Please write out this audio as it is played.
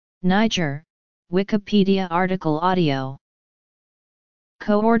Niger, Wikipedia article audio.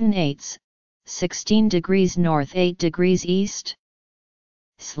 Coordinates, 16 degrees north 8 degrees east.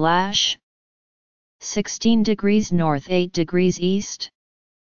 / 16 degrees north 8 degrees east.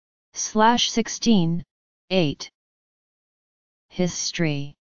 / 16, 8.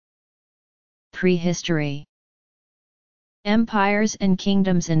 History. Prehistory. Empires and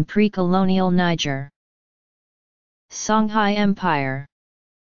kingdoms in pre-colonial Niger. Songhai Empire.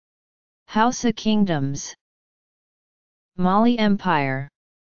 Hausa kingdoms. Mali Empire.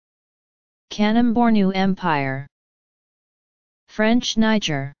 Kanem-Bornu Empire. French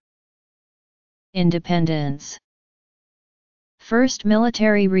Niger. Independence. First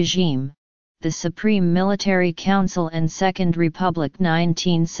military regime, the Supreme Military Council and Second Republic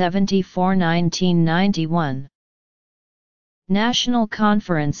 1974–1991. National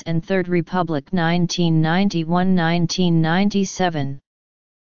Conference and Third Republic 1991–1997.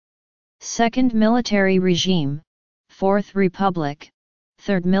 Second military regime, Fourth Republic,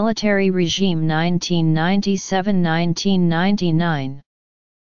 Third military regime 1997–1999.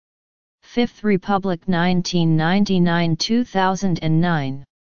 Fifth Republic 1999–2009.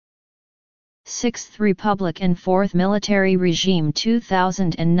 Sixth Republic and Fourth military regime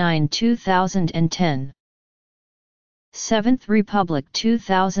 2009–2010. Seventh Republic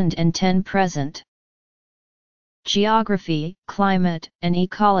 2010–present. Geography, climate, and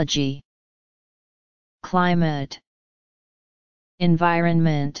ecology. Climate.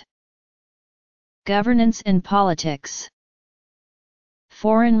 Environment. Governance and politics.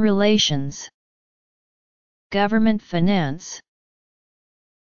 Foreign relations. Government finance.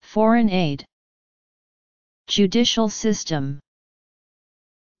 Foreign aid. Judicial system.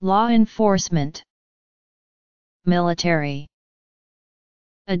 Law enforcement. Military.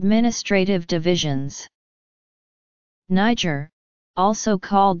 Administrative divisions. Niger, also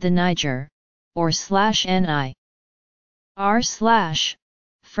called the Niger, or /Ni.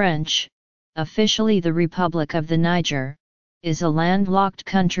 French, officially the Republic of the Niger, is a landlocked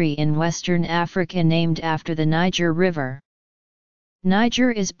country in Western Africa named after the Niger River.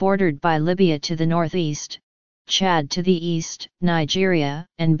 Niger is bordered by Libya to the northeast, Chad to the east, Nigeria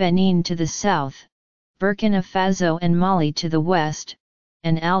and Benin to the south, Burkina Faso and Mali to the west,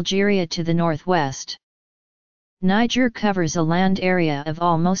 and Algeria to the northwest. Niger covers a land area of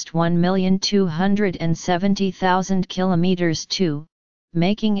almost 1,270,000 km²,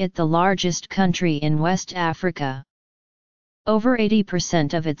 making it the largest country in West Africa. Over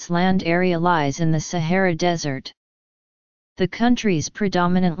 80% of its land area lies in the Sahara Desert. The country's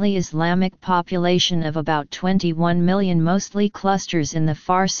predominantly Islamic population of about 21 million mostly clusters in the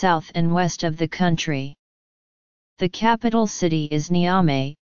far south and west of the country. The capital city is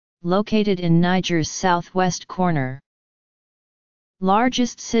Niamey, located in Niger's southwest corner.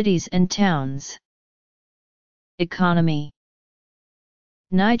 Largest cities and towns. Economy.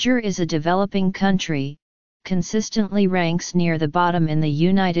 Niger is a developing country, consistently ranks near the bottom in the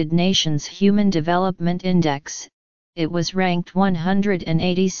United Nations Human Development Index. It was ranked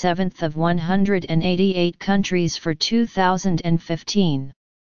 187th of 188 countries for 2015.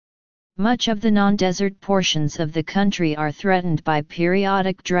 Much of the non-desert portions of the country are threatened by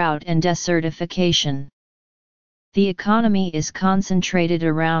periodic drought and desertification. The economy is concentrated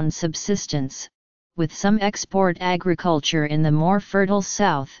around subsistence, with some export agriculture in the more fertile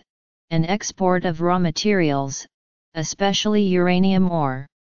south, and export of raw materials, especially uranium ore.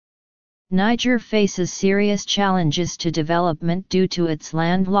 Niger faces serious challenges to development due to its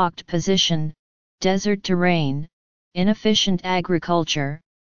landlocked position, desert terrain, inefficient agriculture,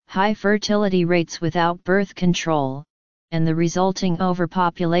 high fertility rates without birth control, and the resulting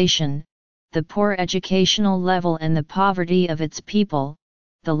overpopulation, the poor educational level and the poverty of its people,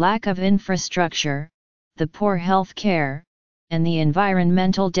 the lack of infrastructure, the poor health care, and the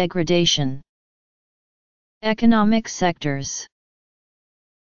environmental degradation. Economic sectors.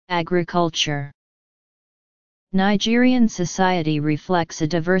 Agriculture. Nigerian society reflects a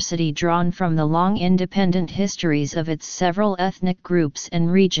diversity drawn from the long independent histories of its several ethnic groups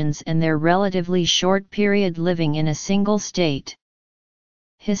and regions and their relatively short period living in a single state.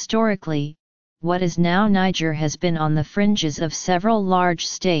 Historically, what is now Niger has been on the fringes of several large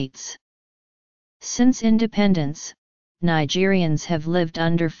states. Since independence, Nigerians have lived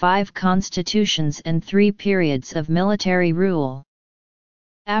under 5 constitutions and 3 periods of military rule.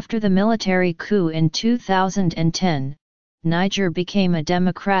 After the military coup in 2010, Niger became a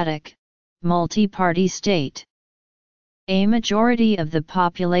democratic, multi-party state. A majority of the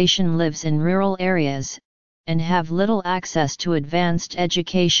population lives in rural areas, and have little access to advanced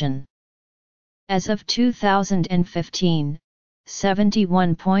education. As of 2015,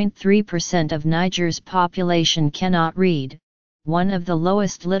 71.3% of Niger's population cannot read, one of the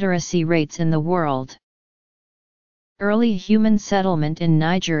lowest literacy rates in the world. Early human settlement in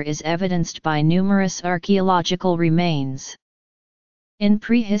Niger is evidenced by numerous archaeological remains. In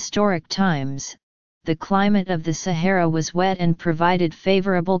prehistoric times, the climate of the Sahara was wet and provided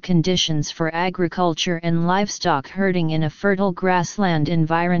favorable conditions for agriculture and livestock herding in a fertile grassland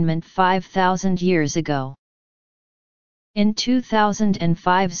environment 5,000 years ago. In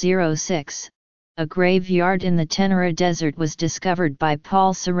 2005-06, a graveyard in the Tenere Desert was discovered by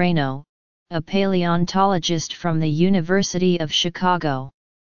Paul Sereno, a paleontologist from the University of Chicago.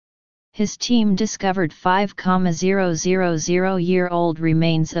 His team discovered 5,000-year-old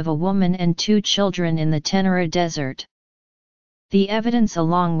remains of a woman and 2 children in the Tenere Desert. The evidence,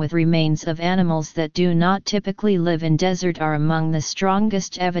 along with remains of animals that do not typically live in desert, are among the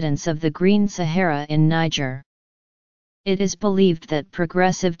strongest evidence of the Green Sahara in Niger. It is believed that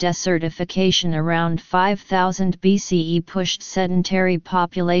progressive desertification around 5000 BCE pushed sedentary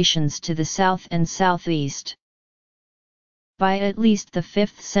populations to the south and southeast. By at least the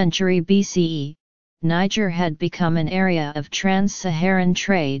 5th century BCE, Niger had become an area of trans-Saharan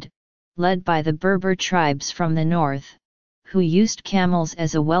trade, led by the Berber tribes from the north, who used camels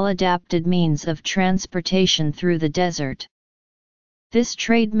as a well-adapted means of transportation through the desert. This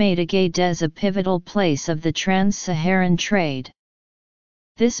trade made Agadez a pivotal place of the trans-Saharan trade.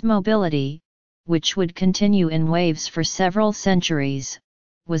 This mobility, which would continue in waves for several centuries,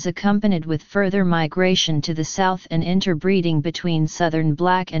 was accompanied with further migration to the south and interbreeding between southern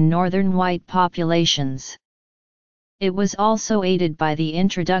black and northern white populations. It was also aided by the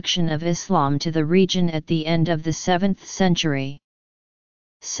introduction of Islam to the region at the end of the 7th century.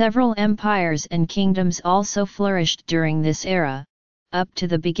 Several empires and kingdoms also flourished during this era, up to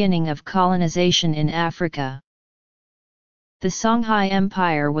the beginning of colonization in Africa. The Songhai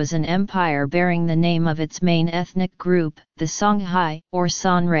Empire was an empire bearing the name of its main ethnic group, the Songhai, or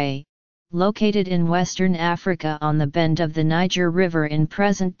Sonrai, located in western Africa on the bend of the Niger River in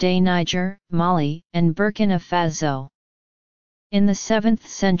present-day Niger, Mali, and Burkina Faso. In the 7th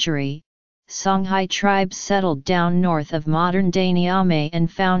century, Songhai tribes settled down north of modern-day Niamey and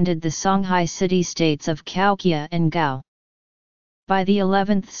founded the Songhai city-states of Kaukia and Gao. By the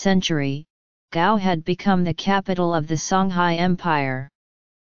 11th century, Gao had become the capital of the Songhai Empire.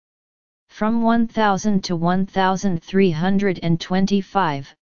 From 1000 to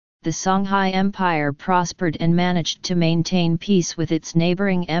 1325, the Songhai Empire prospered and managed to maintain peace with its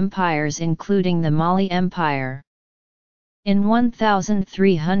neighboring empires, including the Mali Empire. In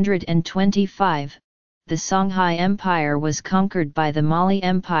 1325, the Songhai Empire was conquered by the Mali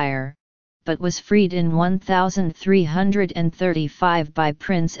Empire, but was freed in 1335 by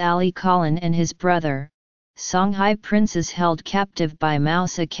Prince Ali Khan and his brother, Songhai princes held captive by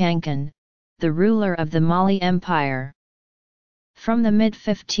Moussa Kankan, the ruler of the Mali Empire. From the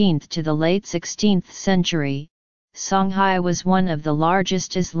mid-15th to the late 16th century, Songhai was one of the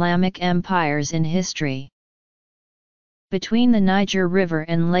largest Islamic empires in history. Between the Niger River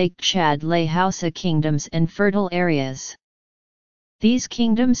and Lake Chad lay Hausa kingdoms and fertile areas. These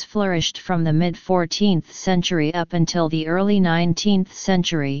kingdoms flourished from the mid-14th century up until the early 19th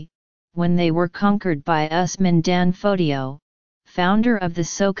century, when they were conquered by Usman Dan Fodio, founder of the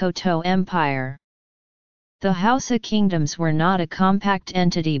Sokoto Empire. The Hausa kingdoms were not a compact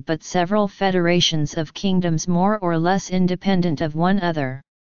entity but several federations of kingdoms more or less independent of one another.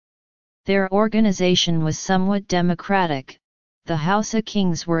 Their organization was somewhat democratic. The Hausa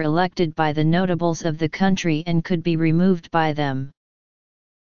kings were elected by the notables of the country and could be removed by them.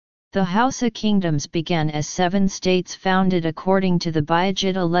 The Hausa kingdoms began as 7 states founded according to the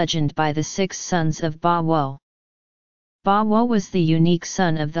Bayajidda legend by the 6 sons of Bawo. Bawo was the unique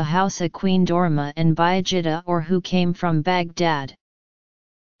son of the Hausa queen Dorma and Bayajidda, or who came from Baghdad.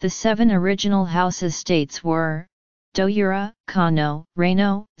 The 7 original Hausa states were Doyura, Kano,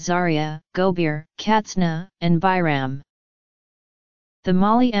 Reno, Zaria, Gobir, Katsina, and Bairam. The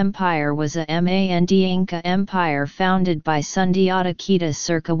Mali Empire was a Inca empire founded by Sundiata Keita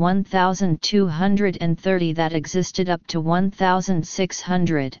circa 1230 that existed up to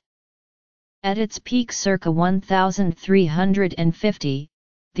 1600. At its peak circa 1350,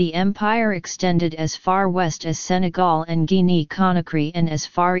 the empire extended as far west as Senegal and Guinea-Conakry and as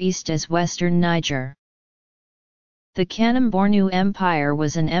far east as western Niger. The Kanem-Bornu Empire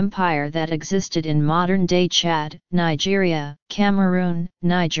was an empire that existed in modern-day Chad, Nigeria, Cameroon,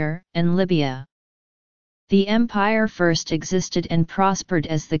 Niger, and Libya. The empire first existed and prospered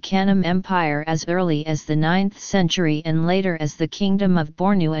as the Kanem Empire as early as the 9th century and later as the Kingdom of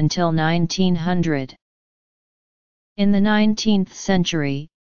Bornu until 1900. In the 19th century,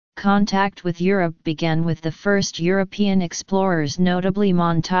 contact with Europe began with the first European explorers, notably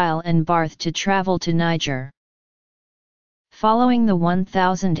Monteil and Barth, to travel to Niger. Following the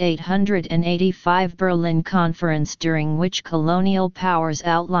 1885 Berlin Conference, during which colonial powers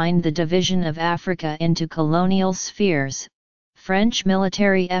outlined the division of Africa into colonial spheres, French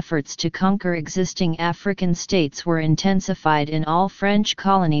military efforts to conquer existing African states were intensified in all French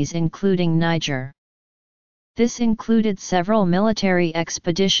colonies including Niger. This included several military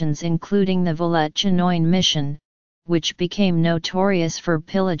expeditions, including the Villette-Chanoine mission, which became notorious for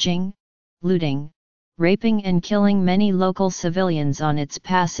pillaging, looting, raping and killing many local civilians on its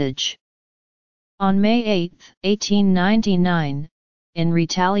passage. On May 8, 1899, in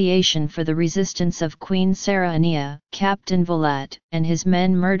retaliation for the resistance of Queen Sarania, Captain Villette and his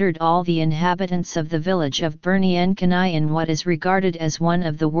men murdered all the inhabitants of the village of Berny-en-Canaille in what is regarded as one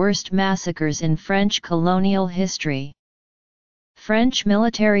of the worst massacres in French colonial history. French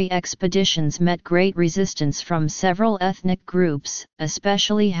military expeditions met great resistance from several ethnic groups,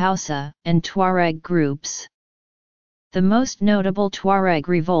 especially Hausa and Tuareg groups. The most notable Tuareg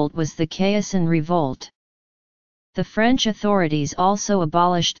revolt was the Kayasan Revolt. The French authorities also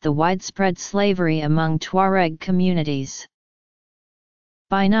abolished the widespread slavery among Tuareg communities.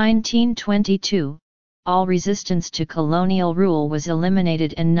 By 1922, all resistance to colonial rule was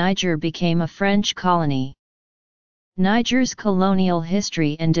eliminated and Niger became a French colony. Niger's colonial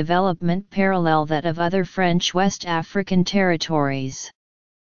history and development parallel that of other French West African territories.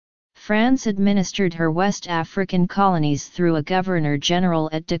 France administered her West African colonies through a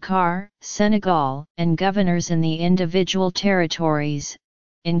governor-general at Dakar, Senegal, and governors in the individual territories,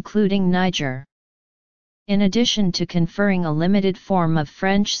 including Niger. In addition to conferring a limited form of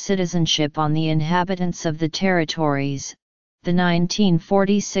French citizenship on the inhabitants of the territories, the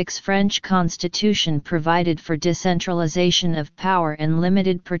 1946 French Constitution provided for decentralization of power and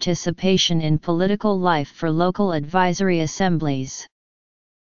limited participation in political life for local advisory assemblies.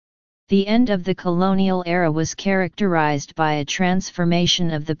 The end of the colonial era was characterized by a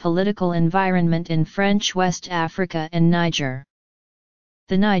transformation of the political environment in French West Africa and Niger.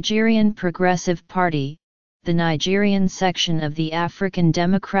 The Nigerian Progressive Party, the Nigerian section of the African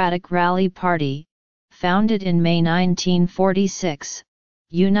Democratic Rally Party, founded in May 1946,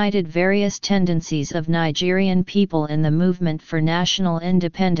 united various tendencies of Nigerian people in the movement for national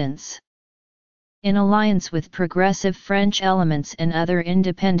independence. In alliance with progressive French elements and other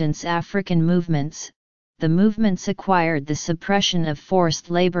independence African movements, the movements acquired the suppression of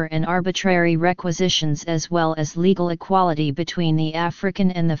forced labor and arbitrary requisitions as well as legal equality between the African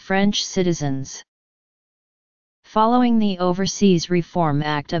and the French citizens. Following the Overseas Reform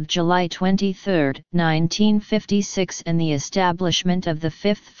Act of July 23, 1956 and the establishment of the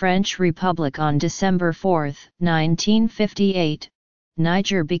Fifth French Republic on December 4, 1958,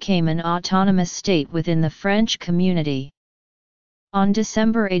 Niger became an autonomous state within the French community. On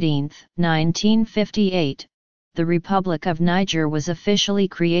December 18, 1958, the Republic of Niger was officially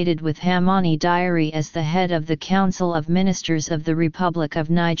created with Hamani Diary as the head of the Council of Ministers of the Republic of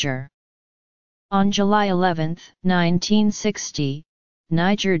Niger. On July 11, 1960,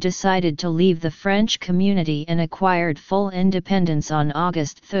 Niger decided to leave the French community and acquired full independence on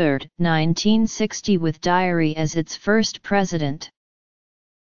August 3, 1960 with Diary as its first president.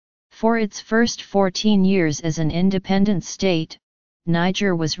 For its first 14 years as an independent state,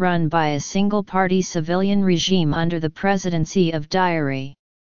 Niger was run by a single-party civilian regime under the presidency of Diary.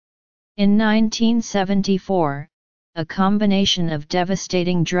 In 1974, a combination of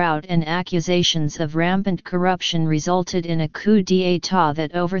devastating drought and accusations of rampant corruption resulted in a coup d'état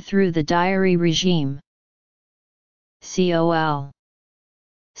that overthrew the Diary regime. Col.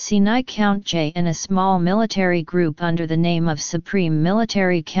 Sinai Count J and a small military group under the name of Supreme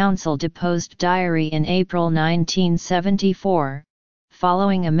Military Council deposed Diary in April 1974,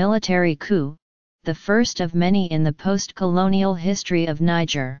 following a military coup, the first of many in the post-colonial history of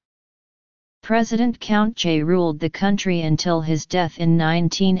Niger. President Count J ruled the country until his death in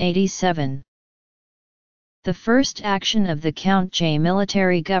 1987. The first action of the Count J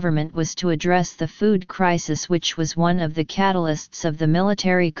military government was to address the food crisis, which was one of the catalysts of the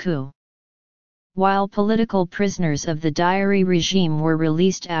military coup. While political prisoners of the Diary regime were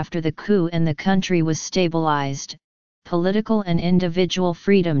released after the coup and the country was stabilized, political and individual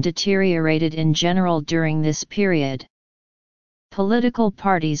freedom deteriorated in general during this period. Political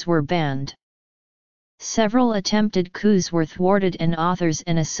parties were banned. Several attempted coups were thwarted and authors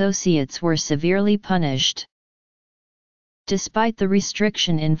and associates were severely punished. Despite the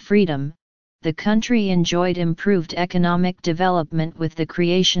restriction in freedom, the country enjoyed improved economic development with the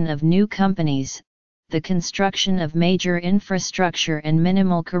creation of new companies, the construction of major infrastructure and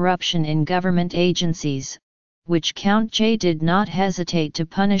minimal corruption in government agencies, which Count J did not hesitate to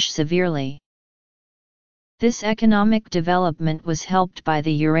punish severely. This economic development was helped by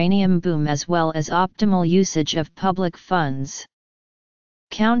the uranium boom as well as optimal usage of public funds.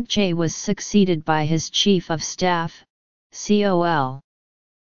 Count J was succeeded by his Chief of Staff, Col.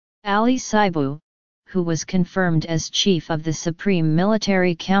 Ali Saibu, who was confirmed as Chief of the Supreme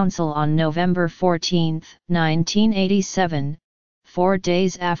Military Council on November 14, 1987, 4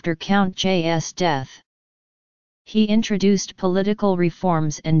 days after Count J's death. He introduced political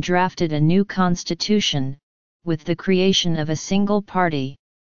reforms and drafted a new constitution, with the creation of a single party.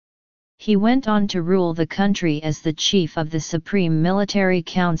 He went on to rule the country as the Chief of the Supreme Military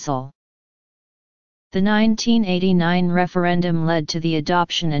Council. The 1989 referendum led to the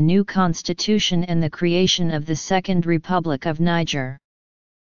adoption of a new constitution and the creation of the Second Republic of Niger.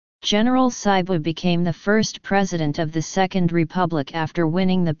 General Saibu became the first president of the Second Republic after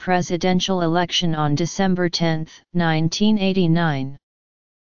winning the presidential election on December 10, 1989.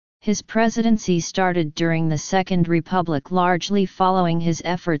 His presidency started during the Second Republic, largely following his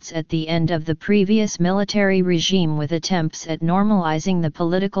efforts at the end of the previous military regime, with attempts at normalizing the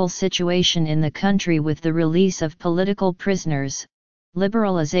political situation in the country with the release of political prisoners,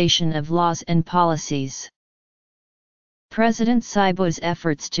 liberalization of laws and policies. President Saibu's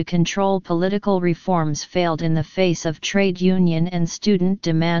efforts to control political reforms failed in the face of trade union and student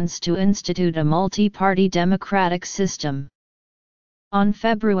demands to institute a multi-party democratic system. On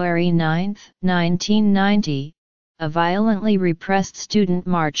February 9, 1990, a violently repressed student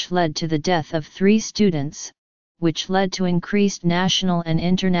march led to the death of 3 students, which led to increased national and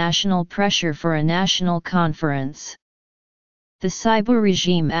international pressure for a national conference. The Saibu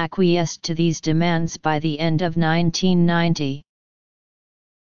regime acquiesced to these demands by the end of 1990.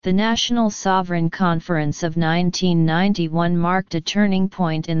 The National Sovereign Conference of 1991 marked a turning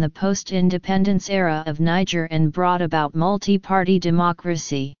point in the post-independence era of Niger and brought about multi-party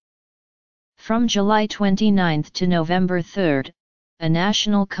democracy. From July 29 to November 3, a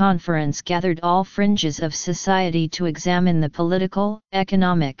national conference gathered all fringes of society to examine the political,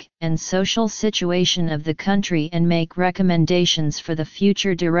 economic, and social situation of the country and make recommendations for the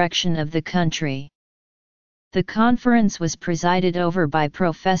future direction of the country. The conference was presided over by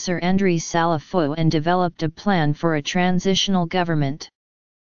Professor Andri Salafo and developed a plan for a transitional government.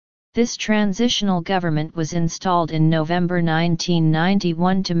 This transitional government was installed in November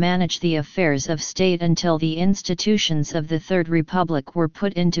 1991 to manage the affairs of state until the institutions of the Third Republic were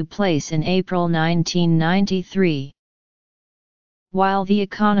put into place in April 1993. While the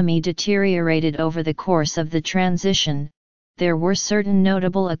economy deteriorated over the course of the transition, there were certain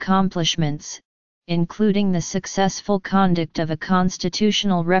notable accomplishments, including the successful conduct of a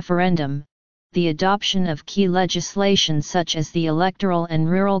constitutional referendum, the adoption of key legislation such as the electoral and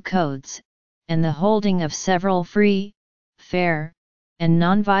rural codes, and the holding of several free, fair, and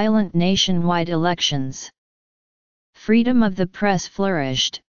nonviolent nationwide elections. Freedom of the press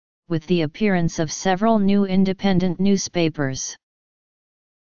flourished, with the appearance of several new independent newspapers.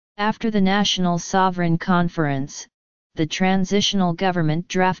 After the National Sovereign Conference, the transitional government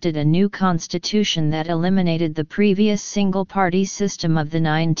drafted a new constitution that eliminated the previous single-party system of the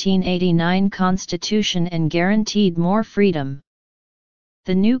 1989 constitution and guaranteed more freedom.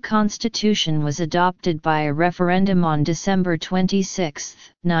 The new constitution was adopted by a referendum on December 26,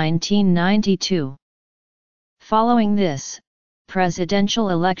 1992. Following this, presidential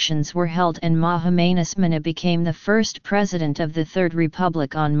elections were held and Mahaman Usmana became the first president of the Third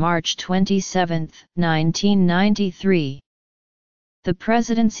Republic on March 27, 1993. The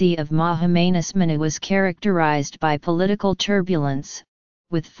presidency of Mahaman Usmana was characterized by political turbulence,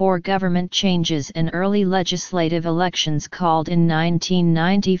 with 4 government changes and early legislative elections called in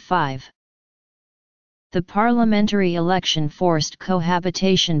 1995. The parliamentary election forced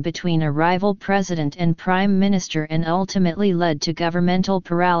cohabitation between a rival president and prime minister and ultimately led to governmental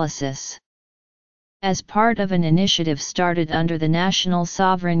paralysis. As part of an initiative started under the National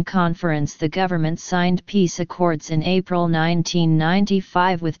Sovereign Conference, the government signed peace accords in April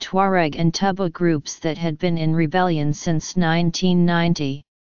 1995 with Tuareg and Tuba groups that had been in rebellion since 1990.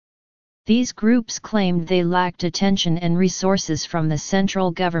 These groups claimed they lacked attention and resources from the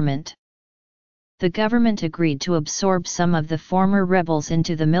central government. The government agreed to absorb some of the former rebels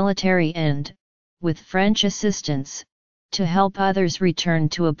into the military and, with French assistance, to help others return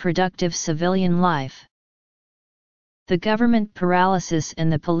to a productive civilian life. The government paralysis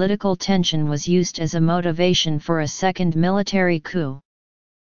and the political tension was used as a motivation for a second military coup.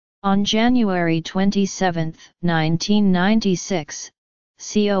 On January 27, 1996,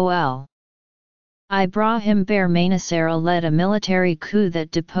 Col. Ibrahim Ber Manasara led a military coup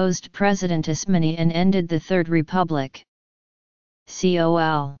that deposed President Ismani and ended the Third Republic.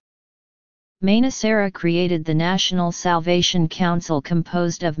 Col. Manasara created the National Salvation Council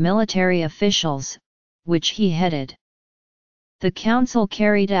composed of military officials, which he headed. The council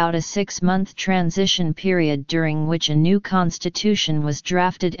carried out a 6-month transition period during which a new constitution was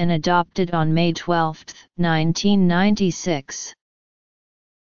drafted and adopted on May 12, 1996.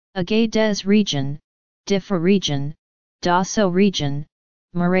 Agadez Region, Diffa Region, Dosso Region,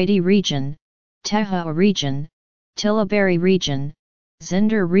 Maradi Region, Teha Region, Tillaberi Region,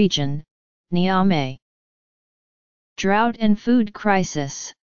 Zinder Region, Niamey. Drought and food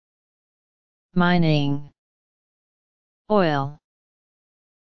crisis. Mining. Oil.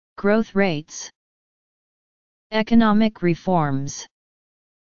 Growth rates. Economic reforms.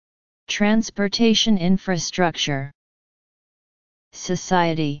 Transportation infrastructure.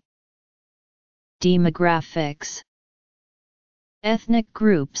 Society. Demographics. Ethnic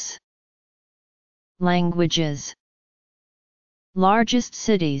groups. Languages. Largest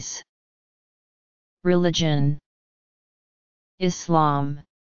cities. Religion. Islam.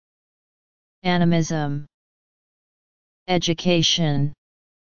 Animism. Education.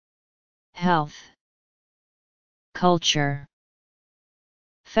 Health. Culture.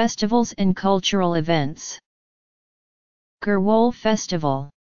 Festivals and cultural events. Gurwol Festival.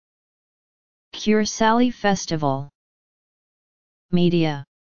 Kursali Festival. Media.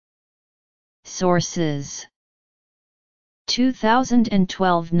 Sources.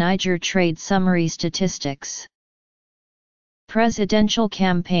 2012 Niger Trade Summary Statistics. Presidential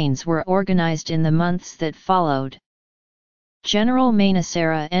campaigns were organized in the months that followed. General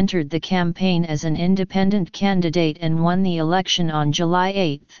Manasara entered the campaign as an independent candidate and won the election on July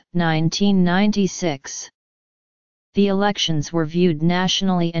 8, 1996. The elections were viewed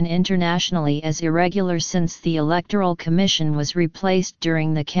nationally and internationally as irregular since the Electoral Commission was replaced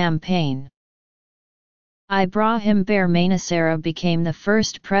during the campaign. Ibrahim Ber Manasara became the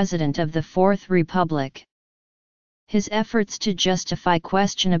first president of the Fourth Republic. His efforts to justify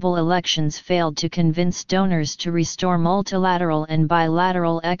questionable elections failed to convince donors to restore multilateral and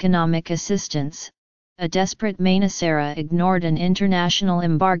bilateral economic assistance. A desperate Manasara ignored an international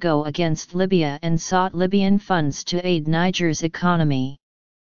embargo against Libya and sought Libyan funds to aid Niger's economy.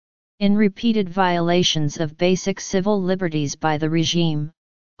 In repeated violations of basic civil liberties by the regime,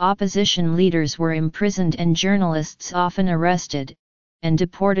 opposition leaders were imprisoned and journalists often arrested, and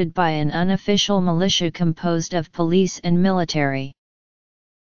deported by an unofficial militia composed of police and military.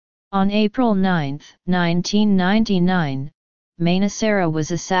 On April 9, 1999, Manasara was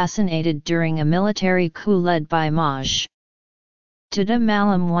assassinated during a military coup led by Maj. Tada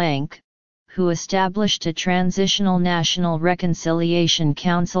Malam Wank, who established a Transitional National Reconciliation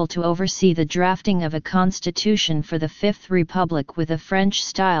Council to oversee the drafting of a constitution for the Fifth Republic with a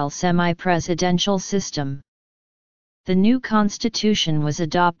French-style semi-presidential system. The new constitution was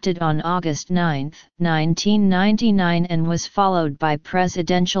adopted on August 9, 1999 and was followed by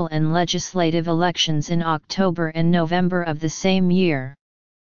presidential and legislative elections in October and November of the same year.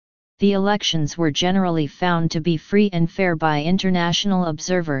 The elections were generally found to be free and fair by international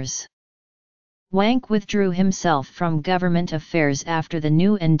observers. Wank withdrew himself from government affairs after the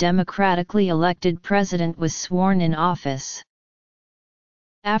new and democratically elected president was sworn in office.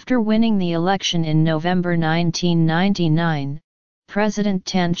 After winning the election in November 1999, President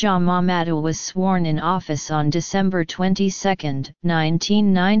Tanja Mamadou was sworn in office on December 22,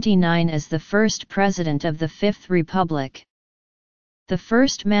 1999 as the first president of the Fifth Republic. The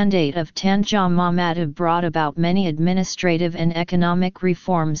first mandate of Tanja Mamadou brought about many administrative and economic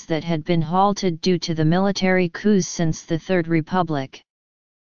reforms that had been halted due to the military coups since the Third Republic.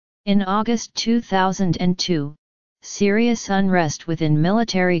 In August 2002, serious unrest within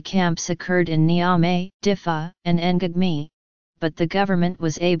military camps occurred in Niamey, Diffa, and Ngagmi, but the government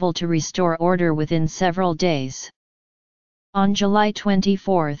was able to restore order within several days. On July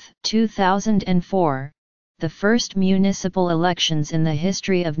 24, 2004, the first municipal elections in the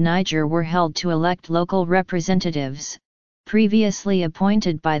history of Niger were held to elect local representatives, previously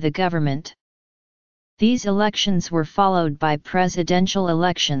appointed by the government. These elections were followed by presidential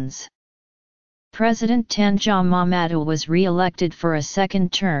elections. President Tanja Mamadou was re-elected for a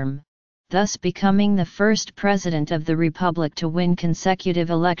second term, thus becoming the first president of the republic to win consecutive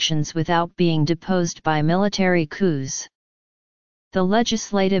elections without being deposed by military coups. The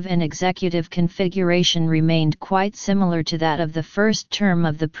legislative and executive configuration remained quite similar to that of the first term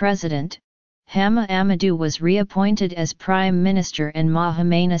of the president. Hama Amadou was reappointed as prime minister and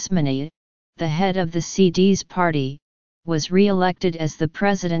Mohamed Ismani, the head of the CD's party, was re-elected as the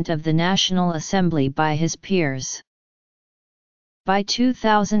President of the National Assembly by his peers. By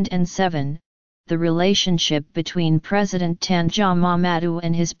 2007, the relationship between President Tanja Mahamadou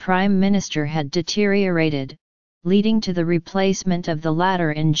and his Prime Minister had deteriorated, leading to the replacement of the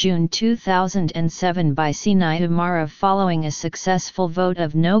latter in June 2007 by Sinai Umara following a successful vote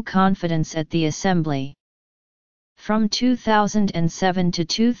of no confidence at the Assembly. From 2007 to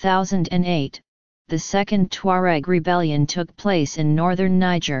 2008, the Second Tuareg Rebellion took place in northern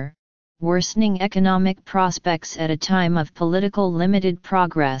Niger, worsening economic prospects at a time of political limited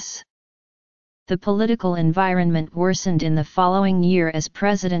progress. The political environment worsened in the following year as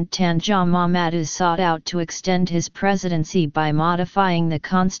President Tanja Mahamadou sought out to extend his presidency by modifying the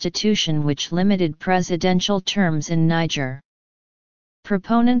constitution which limited presidential terms in Niger.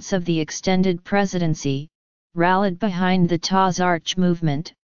 Proponents of the extended presidency, rallied behind the Tazarch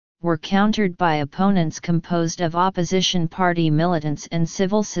movement, were countered by opponents composed of opposition party militants and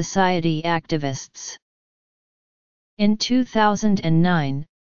civil society activists. In 2009,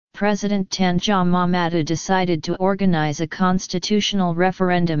 President Tanja Mahamadou decided to organize a constitutional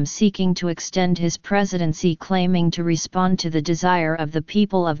referendum seeking to extend his presidency, claiming to respond to the desire of the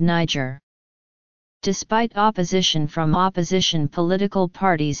people of Niger. Despite opposition from opposition political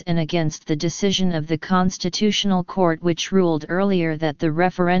parties and against the decision of the Constitutional Court which ruled earlier that the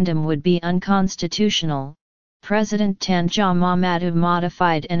referendum would be unconstitutional, President Tanja Mahamadou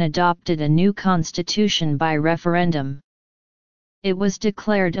modified and adopted a new constitution by referendum. It was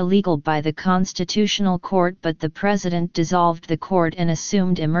declared illegal by the Constitutional Court, but the President dissolved the court and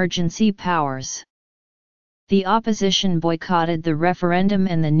assumed emergency powers. The opposition boycotted the referendum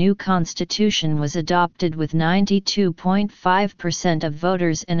and the new constitution was adopted with 92.5% of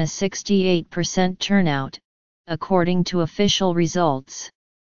voters and a 68% turnout, according to official results.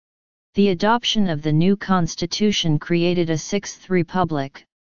 The adoption of the new constitution created a sixth republic,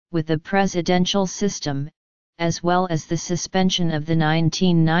 with a presidential system, as well as the suspension of the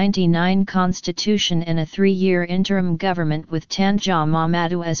 1999 constitution and a 3-year interim government with Tanja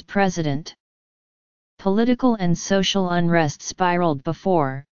Mahamadou as president. Political and social unrest spiraled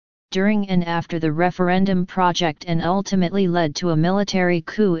before, during and after the referendum project and ultimately led to a military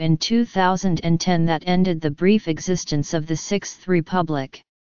coup in 2010 that ended the brief existence of the Sixth Republic.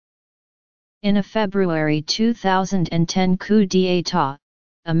 In a February 2010 coup d'état,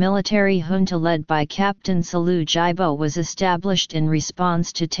 a military junta led by Captain Salou Jibo was established in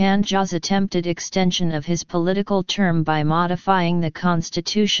response to Tanja's attempted extension of his political term by modifying the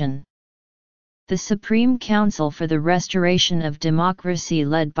constitution. The Supreme Council for the Restoration of Democracy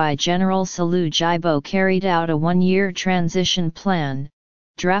led by General Salou Jibo carried out a 1-year transition plan,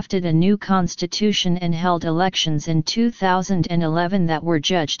 drafted a new constitution and held elections in 2011 that were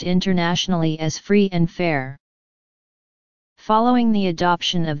judged internationally as free and fair. Following the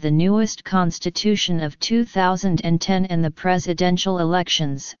adoption of the newest constitution of 2010 and the presidential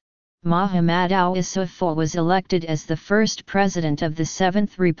elections, Mahamadou Issoufou was elected as the first president of the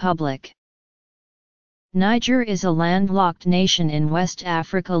Seventh Republic. Niger is a landlocked nation in West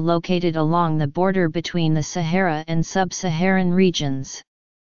Africa located along the border between the Sahara and Sub-Saharan regions.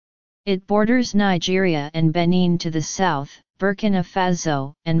 It borders Nigeria and Benin to the south, Burkina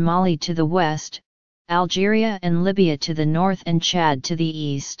Faso and Mali to the west, Algeria and Libya to the north and Chad to the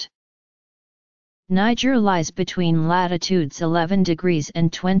east. Niger lies between latitudes 11 degrees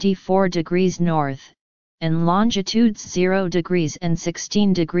and 24 degrees north, and longitudes 0 degrees and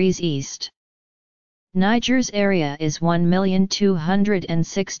 16 degrees east. Niger's area is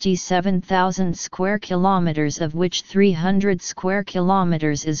 1,267,000 square kilometers, of which 300 square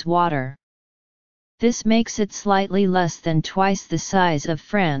kilometers is water. This makes it slightly less than twice the size of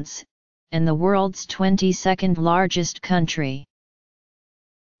France, and the world's 22nd largest country.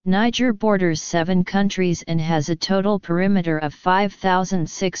 Niger borders 7 countries and has a total perimeter of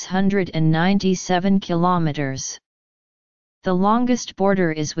 5,697 kilometers. The longest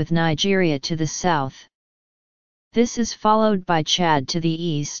border is with Nigeria to the south. This is followed by Chad to the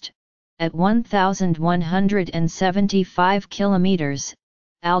east, at 1,175 kilometers,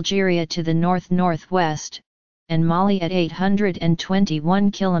 Algeria to the north-northwest, and Mali at 821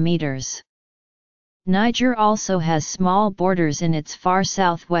 kilometers. Niger also has small borders in its far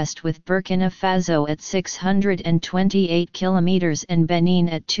southwest with Burkina Faso at 628 kilometers and Benin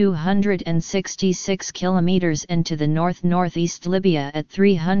at 266 kilometers and to the north-northeast Libya at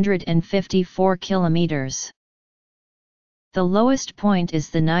 354 kilometers. The lowest point is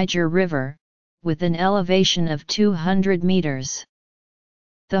the Niger River, with an elevation of 200 meters.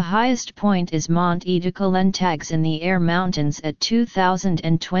 The highest point is Mont Idikolentags in the Air Mountains at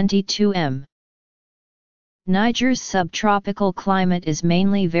 2022 m. Niger's subtropical climate is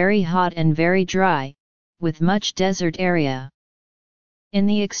mainly very hot and very dry, with much desert area. In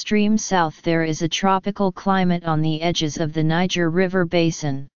the extreme south there is a tropical climate on the edges of the Niger River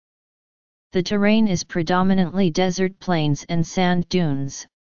basin. The terrain is predominantly desert plains and sand dunes,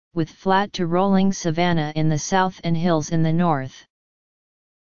 with flat to rolling savanna in the south and hills in the north.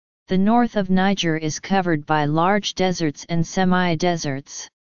 The north of Niger is covered by large deserts and semi-deserts.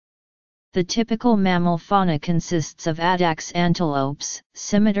 The typical mammal fauna consists of addax antelopes,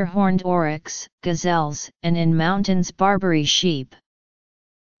 scimitar-horned oryx, gazelles, and in mountains Barbary sheep.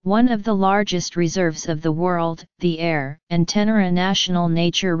 One of the largest reserves of the world, the Air and Tenera National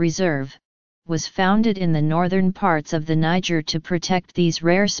Nature Reserve, was founded in the northern parts of the Niger to protect these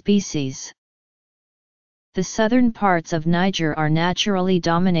rare species. The southern parts of Niger are naturally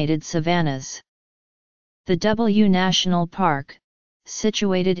dominated savannas. The W National Park,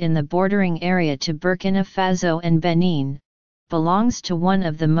 situated in the bordering area to Burkina Faso and Benin, belongs to one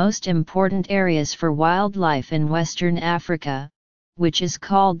of the most important areas for wildlife in Western Africa, which is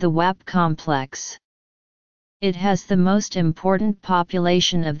called the WAP complex. It has the most important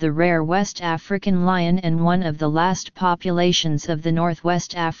population of the rare West African lion and one of the last populations of the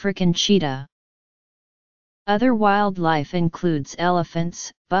Northwest African cheetah. Other wildlife includes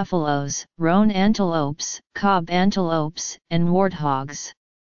elephants, buffaloes, roan antelopes, cob antelopes, and warthogs.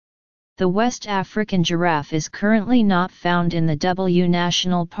 The West African giraffe is currently not found in the W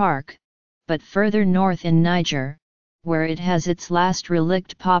National Park, but further north in Niger, where it has its last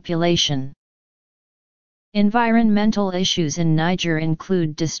relict population. Environmental issues in Niger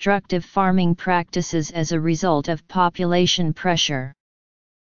include destructive farming practices as a result of population pressure,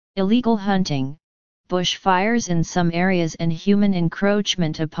 illegal hunting, bushfires in some areas, and human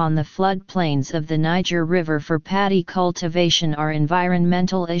encroachment upon the floodplains of the Niger River for paddy cultivation are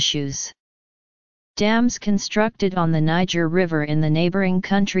environmental issues. Dams constructed on the Niger River in the neighboring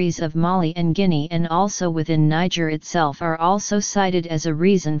countries of Mali and Guinea and also within Niger itself are also cited as a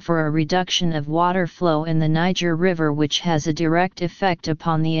reason for a reduction of water flow in the Niger River, which has a direct effect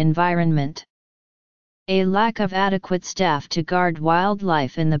upon the environment. A lack of adequate staff to guard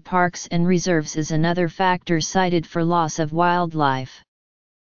wildlife in the parks and reserves is another factor cited for loss of wildlife.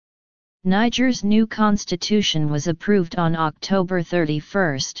 Niger's new constitution was approved on October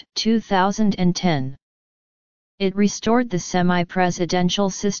 31, 2010. It restored the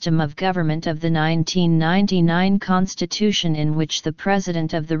semi-presidential system of government of the 1999 constitution, in which the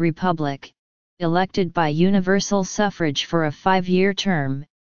President of the Republic, elected by universal suffrage for a 5-year term,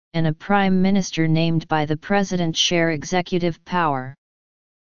 and a Prime Minister named by the President share executive power.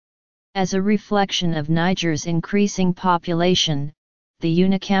 As a reflection of Niger's increasing population, the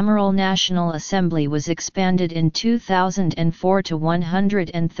unicameral National Assembly was expanded in 2004 to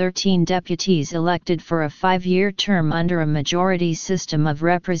 113 deputies elected for a 5-year term under a majority system of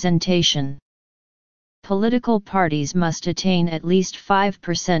representation. Political parties must attain at least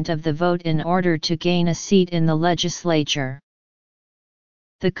 5% of the vote in order to gain a seat in the legislature.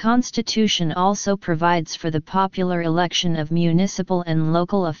 The Constitution also provides for the popular election of municipal and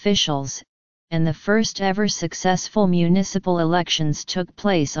local officials, and the first ever successful municipal elections took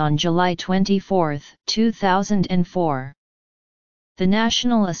place on July 24, 2004. The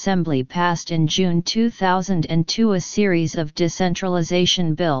National Assembly passed in June 2002 a series of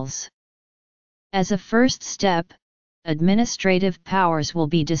decentralization bills. As a first step, administrative powers will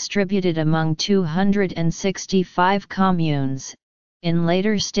be distributed among 265 communes. In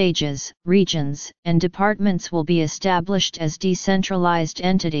later stages, regions and departments will be established as decentralized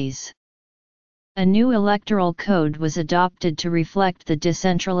entities. A new electoral code was adopted to reflect the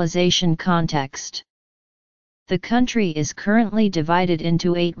decentralization context. The country is currently divided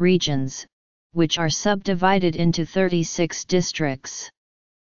into 8 regions, which are subdivided into 36 districts.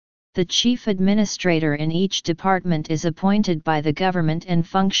 The chief administrator in each department is appointed by the government and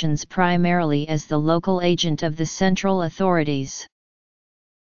functions primarily as the local agent of the central authorities.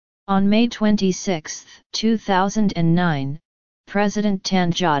 On May 26, 2009, President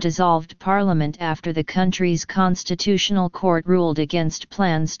Tandja dissolved parliament after the country's constitutional court ruled against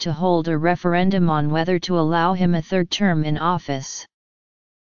plans to hold a referendum on whether to allow him a 3rd term in office.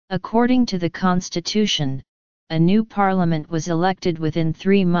 According to the constitution, a new parliament was elected within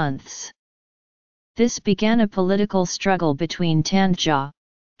 3 months. This began a political struggle between Tandja,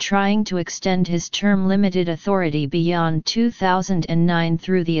 trying to extend his term-limited authority beyond 2009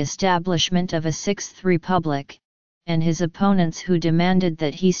 through the establishment of a 6th republic, and his opponents who demanded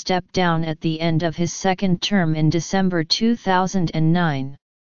that he step down at the end of his 2nd term in December 2009.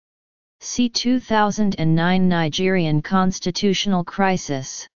 See 2009 Nigerian constitutional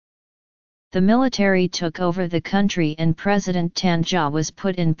crisis. The military took over the country and President Tanja was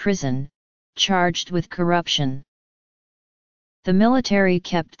put in prison, charged with corruption. The military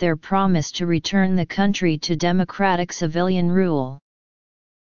kept their promise to return the country to democratic civilian rule.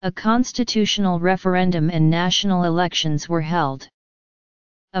 A constitutional referendum and national elections were held.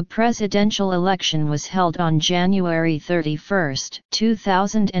 A presidential election was held on January 31,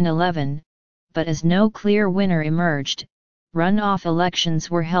 2011, but as no clear winner emerged, runoff elections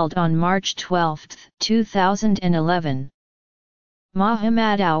were held on March 12, 2011.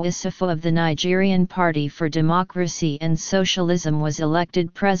 Mahamadou Issoufou of the Nigerian Party for Democracy and Socialism was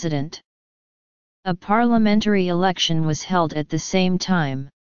elected president. A parliamentary election was held at the same time.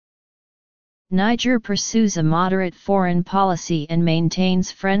 Niger pursues a moderate foreign policy and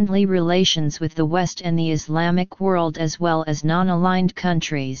maintains friendly relations with the West and the Islamic world as well as non-aligned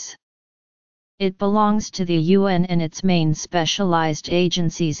countries. It belongs to the UN and its main specialized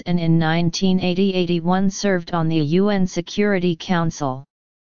agencies, and in 1980-81 served on the UN Security Council.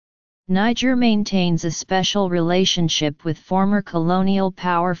 Niger maintains a special relationship with former colonial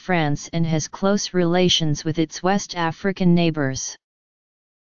power France and has close relations with its West African neighbors.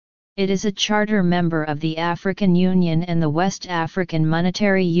 It is a charter member of the African Union and the West African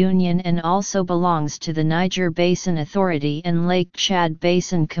Monetary Union and also belongs to the Niger Basin Authority and Lake Chad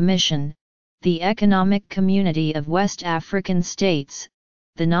Basin Commission, the Economic Community of West African States,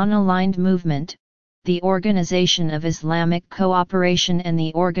 the Non-Aligned Movement, the Organization of Islamic Cooperation and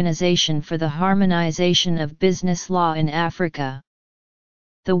the Organization for the Harmonization of Business Law in Africa.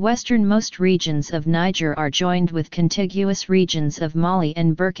 The westernmost regions of Niger are joined with contiguous regions of Mali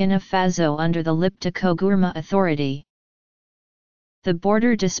and Burkina Faso under the Liptako-Gourma Authority. The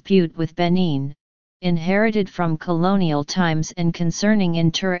border dispute with Benin, inherited from colonial times and concerning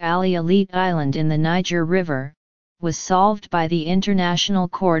Inter Ali Elite Island in the Niger River, was solved by the International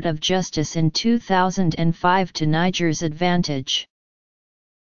Court of Justice in 2005 to Niger's advantage.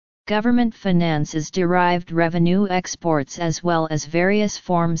 Government finances derived revenue exports as well as various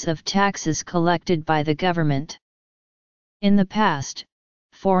forms of taxes collected by the government. In the past,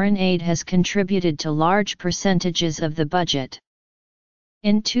 foreign aid has contributed to large percentages of the budget.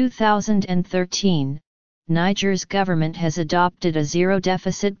 In 2013, Niger's government has adopted a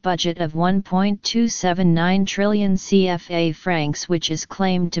zero-deficit budget of 1.279 trillion CFA francs, which is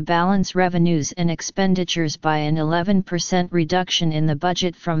claimed to balance revenues and expenditures by an 11% reduction in the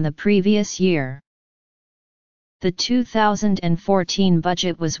budget from the previous year. The 2014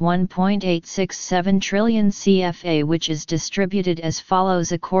 budget was 1.867 trillion CFA, which is distributed as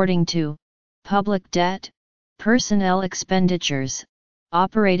follows according to public debt, personnel expenditures,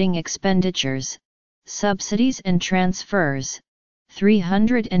 operating expenditures, subsidies and transfers,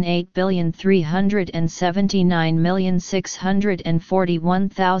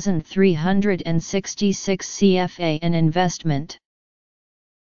 308,379,641,366 CFA, and investment.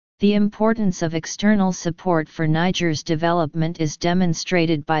 The importance of external support for Niger's development is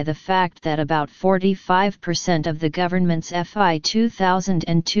demonstrated by the fact that about 45% of the government's FY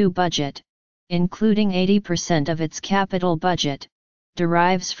 2002 budget, including 80% of its capital budget,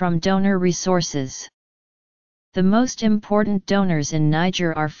 derives from donor resources. The most important donors in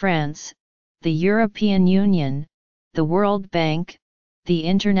Niger are France, the European Union, the World Bank, the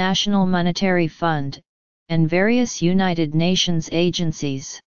International Monetary Fund, and various United Nations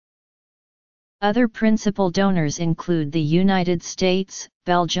agencies. Other principal donors include the United States,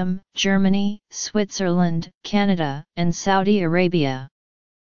 Belgium, Germany, Switzerland, Canada, and Saudi Arabia.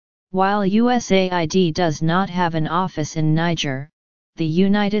 While USAID does not have an office in Niger, the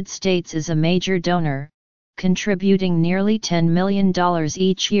United States is a major donor, contributing nearly $10 million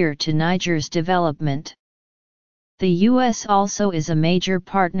each year to Niger's development. The U.S. also is a major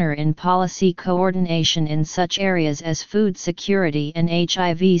partner in policy coordination in such areas as food security and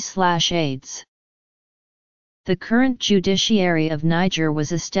HIV/AIDS. The current judiciary of Niger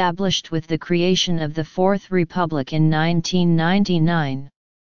was established with the creation of the Fourth Republic in 1999.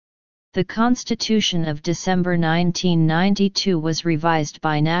 The Constitution of December 1992 was revised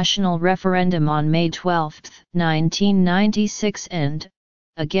by national referendum on May 12, 1996 and,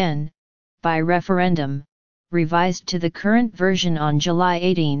 again, by referendum, revised to the current version on July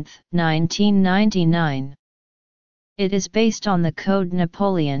 18, 1999. It is based on the Code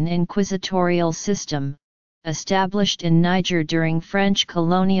Napoleon inquisitorial system, established in Niger during French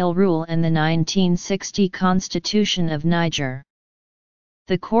colonial rule, and the 1960 Constitution of Niger.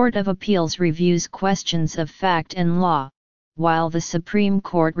 The Court of Appeals reviews questions of fact and law, while the Supreme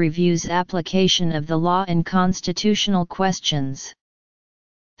Court reviews application of the law and constitutional questions.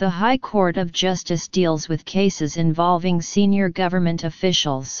 The High Court of Justice deals with cases involving senior government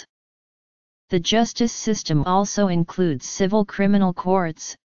officials. The justice system also includes civil criminal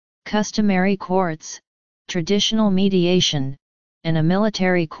courts, customary courts, traditional mediation, and a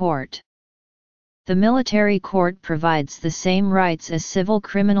military court. The military court provides the same rights as civil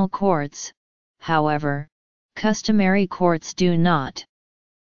criminal courts, however, customary courts do not.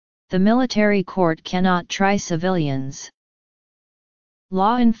 The military court cannot try civilians.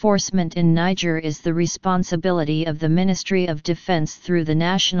 Law enforcement in Niger is the responsibility of the Ministry of Defense through the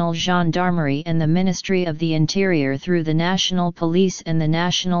National Gendarmerie and the Ministry of the Interior through the National Police and the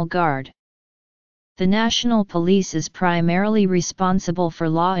National Guard. The National Police is primarily responsible for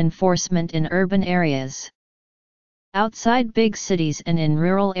law enforcement in urban areas. Outside big cities and in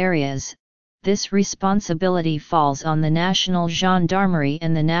rural areas, this responsibility falls on the National Gendarmerie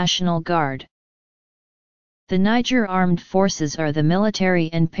and the National Guard. The Niger Armed Forces are the military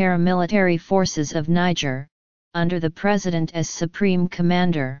and paramilitary forces of Niger, under the President as Supreme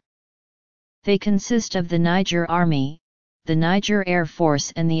Commander. They consist of the Niger Army, the Niger Air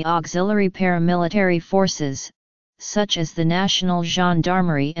Force and the auxiliary paramilitary forces, such as the National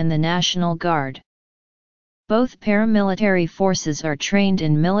Gendarmerie and the National Guard. Both paramilitary forces are trained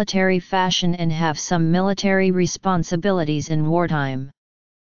in military fashion and have some military responsibilities in wartime.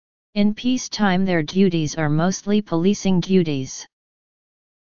 In peacetime their duties are mostly policing duties.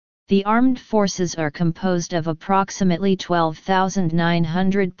 The armed forces are composed of approximately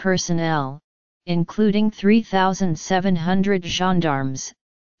 12,900 personnel, including 3,700 gendarmes,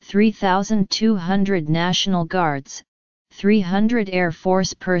 3,200 National Guards, 300 Air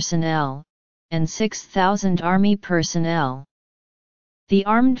Force personnel, and 6,000 Army personnel. The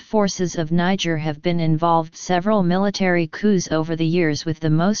armed forces of Niger have been involved several military coups over the years, with the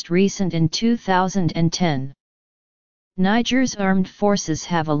most recent in 2010. Niger's armed forces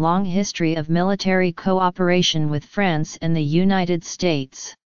have a long history of military cooperation with France and the United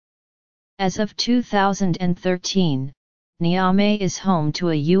States. As of 2013, Niamey is home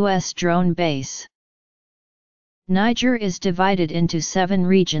to a U.S. drone base. Niger is divided into 7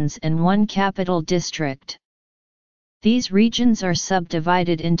 regions and 1 capital district. These regions are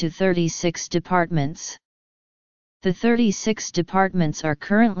subdivided into 36 departments. The 36 departments are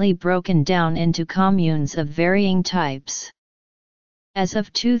currently broken down into communes of varying types. As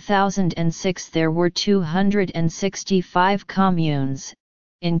of 2006 there were 265 communes,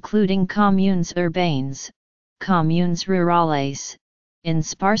 including communes urbaines, communes rurales, in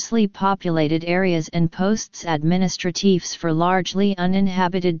sparsely populated areas and postes administratifs for largely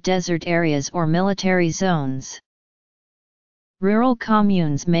uninhabited desert areas or military zones. Rural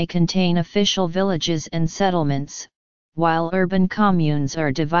communes may contain official villages and settlements, while urban communes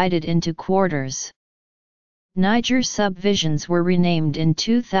are divided into quarters. Niger subdivisions were renamed in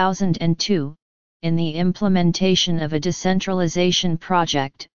 2002, in the implementation of a decentralization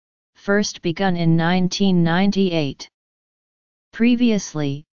project, first begun in 1998.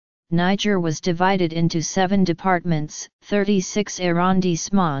 Previously, Niger was divided into 7 departments, 36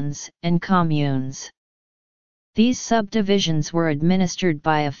 arrondissements, and communes. These subdivisions were administered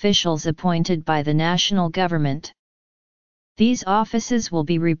by officials appointed by the national government. These offices will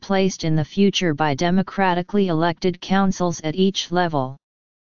be replaced in the future by democratically elected councils at each level.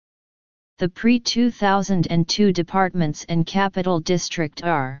 The pre-2002 departments and capital district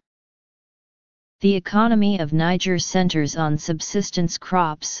are: the economy of Niger centers on subsistence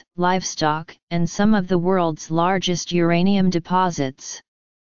crops, livestock, and some of the world's largest uranium deposits.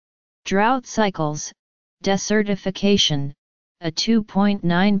 Drought cycles, desertification, a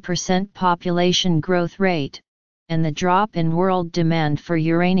 2.9% population growth rate, and the drop in world demand for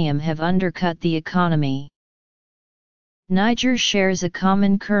uranium have undercut the economy. Niger shares a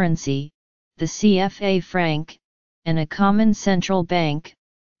common currency, the CFA franc, and a common central bank,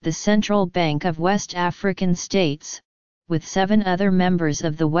 the Central Bank of West African States, with 7 other members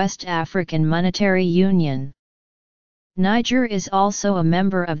of the West African Monetary Union. Niger is also a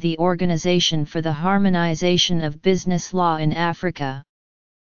member of the Organization for the Harmonization of Business Law in Africa.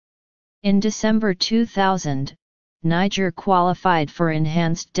 In December 2000, Niger qualified for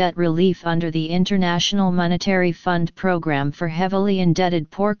enhanced debt relief under the International Monetary Fund program for heavily indebted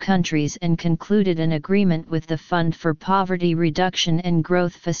poor countries and concluded an agreement with the Fund for Poverty Reduction and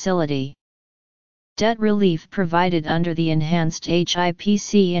Growth Facility. Debt relief provided under the enhanced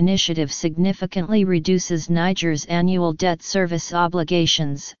HIPC initiative significantly reduces Niger's annual debt service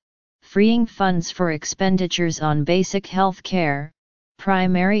obligations, freeing funds for expenditures on basic health care,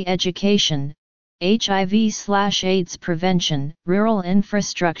 primary education, HIV/AIDS prevention, rural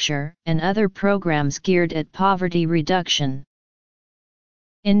infrastructure, and other programs geared at poverty reduction.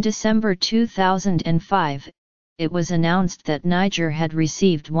 In December 2005, it was announced that Niger had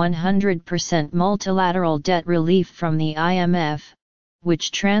received 100% multilateral debt relief from the IMF,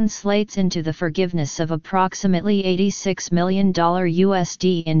 which translates into the forgiveness of approximately $86 million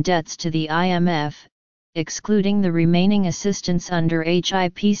USD in debts to the IMF, excluding the remaining assistance under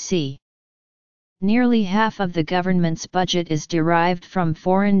HIPC. Nearly half of the government's budget is derived from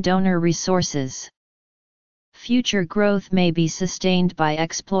foreign donor resources. Future growth may be sustained by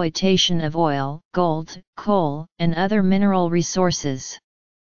exploitation of oil, gold, coal, and other mineral resources.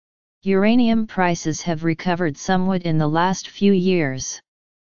 Uranium prices have recovered somewhat in the last few years.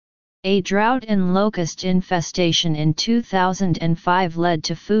 A drought and locust infestation in 2005 led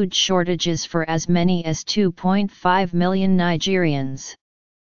to food shortages for as many as 2.5 million Nigerians.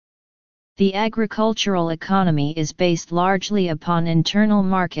 The agricultural economy is based largely upon internal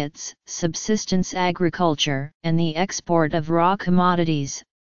markets, subsistence agriculture, and the export of raw commodities,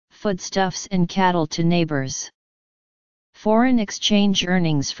 foodstuffs and cattle to neighbors. Foreign exchange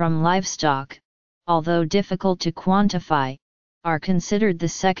earnings from livestock, although difficult to quantify, are considered the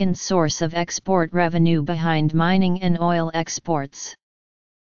second source of export revenue behind mining and oil exports.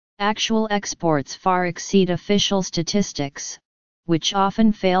 Actual exports far exceed official statistics, which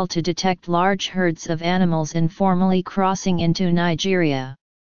often fail to detect large herds of animals informally crossing into Nigeria.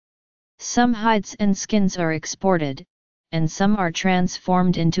 Some hides and skins are exported, and some are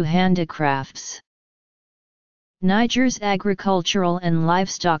transformed into handicrafts. Niger's agricultural and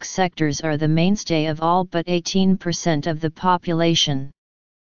livestock sectors are the mainstay of all but 18% of the population.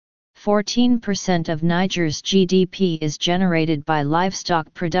 14% of Niger's GDP is generated by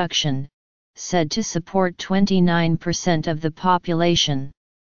livestock production, said to support 29% of the population.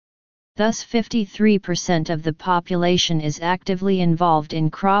 Thus 53% of the population is actively involved in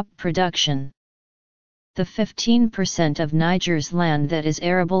crop production. The 15% of Niger's land that is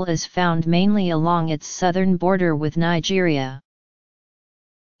arable is found mainly along its southern border with Nigeria.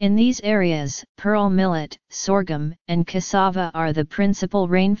 In these areas, pearl millet, sorghum, and cassava are the principal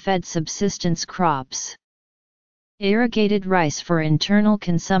rain-fed subsistence crops. Irrigated rice for internal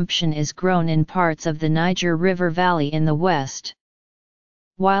consumption is grown in parts of the Niger River Valley in the west.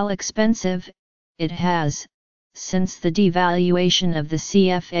 While expensive, it has, since the devaluation of the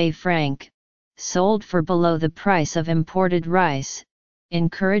CFA franc, sold for below the price of imported rice,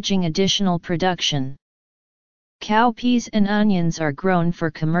 encouraging additional production. Cowpeas and onions are grown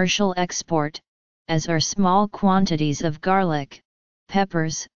for commercial export, as are small quantities of garlic,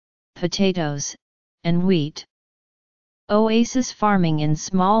 peppers, potatoes, and wheat. Oasis farming in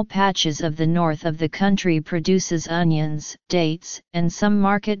small patches of the north of the country produces onions, dates, and some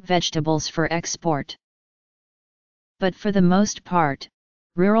market vegetables for export. But for the most part,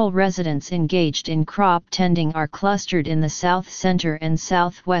 rural residents engaged in crop tending are clustered in the south center and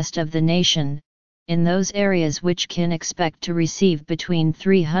southwest of the nation, in those areas which can expect to receive between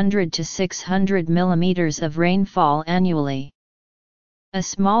 300 to 600 millimeters of rainfall annually. A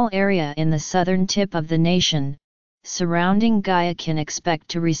small area in the southern tip of the nation, surrounding Gaia, can expect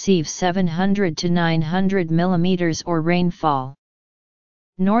to receive 700 to 900 millimeters or rainfall.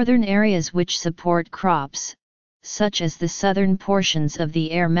 Northern areas which support crops, such as the southern portions of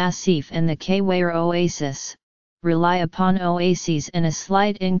the Air Massif and the Kawere Oasis, rely upon oases and a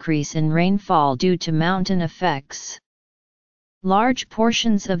slight increase in rainfall due to mountain effects. Large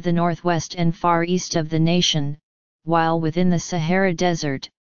portions of the northwest and far east of the nation, while within the Sahara Desert,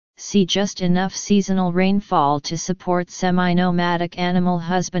 see just enough seasonal rainfall to support semi-nomadic animal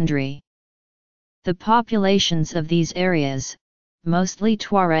husbandry. The populations of these areas, mostly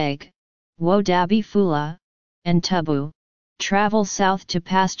Tuareg, Wodabi Fula, and Tubu, travel south to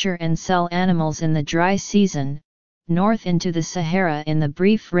pasture and sell animals in the dry season, north into the Sahara in the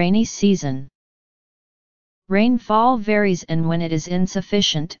brief rainy season. Rainfall varies, and when it is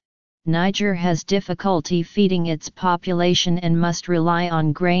insufficient, Niger has difficulty feeding its population and must rely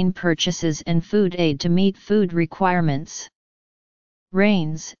on grain purchases and food aid to meet food requirements.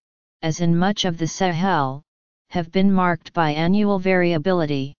 Rains, as in much of the Sahel, have been marked by annual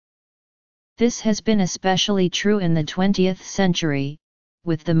variability. This has been especially true in the 20th century,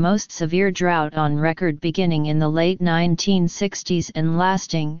 with the most severe drought on record beginning in the late 1960s and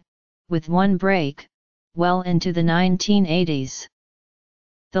lasting, with one break, well into the 1980s.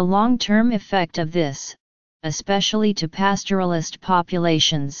 The long-term effect of this, especially to pastoralist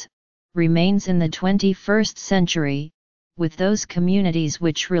populations, remains in the 21st century, with those communities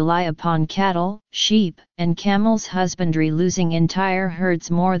which rely upon cattle, sheep, and camels husbandry losing entire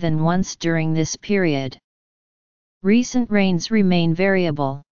herds more than once during this period. Recent rains remain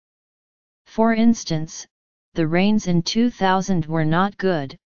variable. For instance, the rains in 2000 were not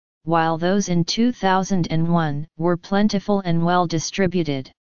good, while those in 2001 were plentiful and well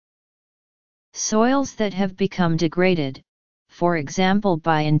distributed. Soils that have become degraded, for example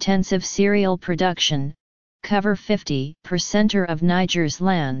by intensive cereal production, cover 50% of Niger's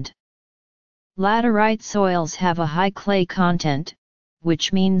land. Laterite soils have a high clay content,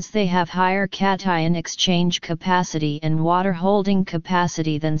 which means they have higher cation exchange capacity and water holding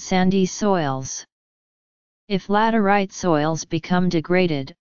capacity than sandy soils. If laterite soils become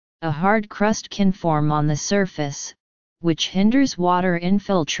degraded, a hard crust can form on the surface, which hinders water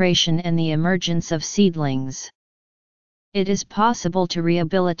infiltration and the emergence of seedlings. It is possible to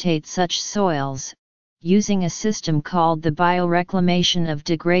rehabilitate such soils, using a system called the bioreclamation of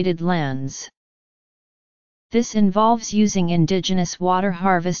degraded lands. This involves using indigenous water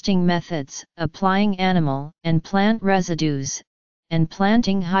harvesting methods, applying animal and plant residues, and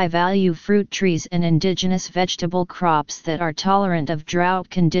planting high-value fruit trees and indigenous vegetable crops that are tolerant of drought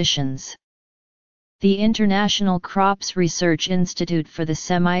conditions. The International Crops Research Institute for the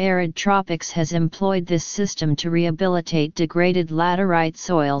Semi-Arid Tropics has employed this system to rehabilitate degraded laterite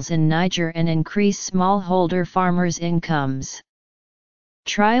soils in Niger and increase smallholder farmers' incomes.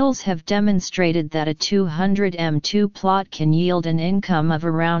 Trials have demonstrated that a 200 m2 plot can yield an income of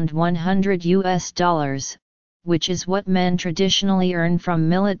around $100, which is what men traditionally earn from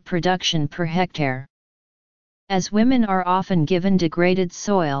millet production per hectare. As women are often given degraded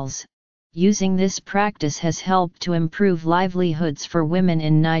soils, using this practice has helped to improve livelihoods for women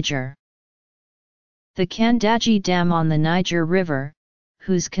in Niger. The Kandaji Dam on the Niger River,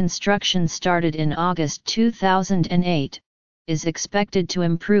 whose construction started in August 2008, is expected to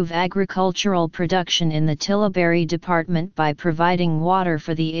improve agricultural production in the Tillabéri department by providing water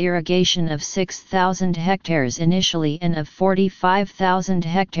for the irrigation of 6,000 hectares initially and of 45,000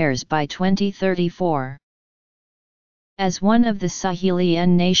 hectares by 2034. As one of the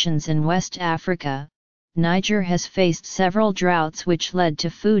Sahelian nations in West Africa, Niger has faced several droughts which led to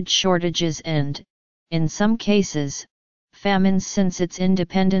food shortages and, in some cases, famines since its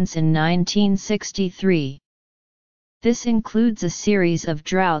independence in 1963. This includes a series of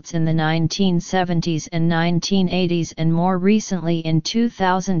droughts in the 1970s and 1980s and more recently in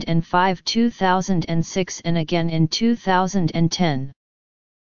 2005-2006 and again in 2010.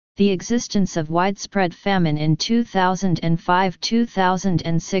 The existence of widespread famine in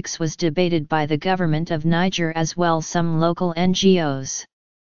 2005-2006 was debated by the government of Niger as well as some local NGOs.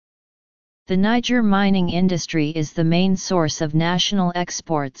 The Niger mining industry is the main source of national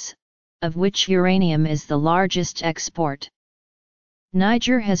exports, of which uranium is the largest export.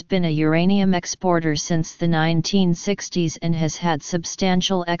 Niger has been a uranium exporter since the 1960s and has had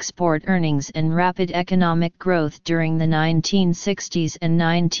substantial export earnings and rapid economic growth during the 1960s and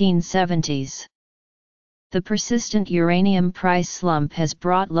 1970s. The persistent uranium price slump has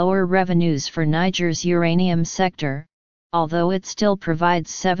brought lower revenues for Niger's uranium sector, although it still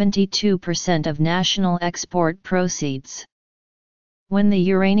provides 72% of national export proceeds. When the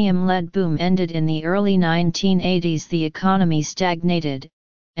uranium-led boom ended in the early 1980s, the economy stagnated,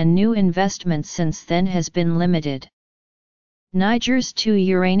 and new investment since then has been limited. Niger's two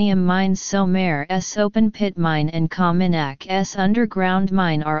uranium mines, Somair's open-pit mine and Cominac's underground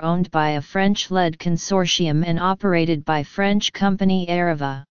mine, are owned by a French-led consortium and operated by French company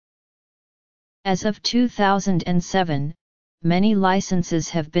Areva. As of 2007, many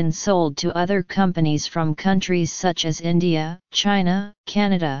licenses have been sold to other companies from countries such as India, China,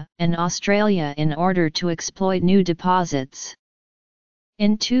 Canada, and Australia in order to exploit new deposits.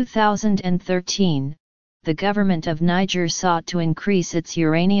 In 2013, the government of Niger sought to increase its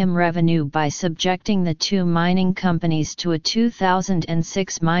uranium revenue by subjecting the two mining companies to a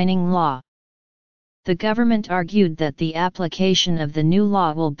 2006 mining law. The government argued that the application of the new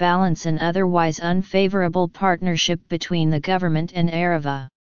law will balance an otherwise unfavorable partnership between the government and Areva.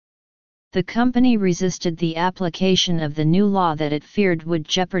 The company resisted the application of the new law that it feared would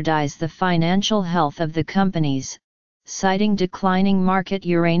jeopardize the financial health of the companies, citing declining market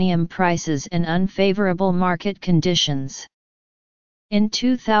uranium prices and unfavorable market conditions. In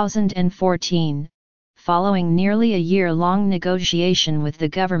 2014, following nearly a year-long negotiation with the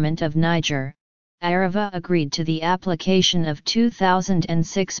government of Niger, Areva agreed to the application of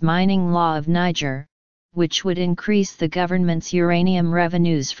 2006 mining law of Niger, which would increase the government's uranium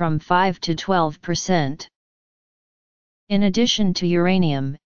revenues from 5 to 12%. In addition to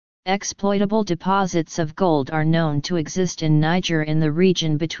uranium, exploitable deposits of gold are known to exist in Niger in the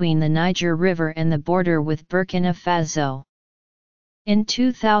region between the Niger River and the border with Burkina Faso. In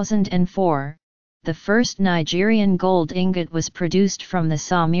 2004, the first Nigerian gold ingot was produced from the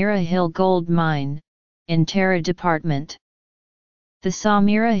Samira Hill Gold Mine, in Tara Department. The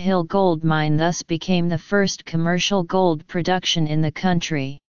Samira Hill gold mine thus became the first commercial gold production in the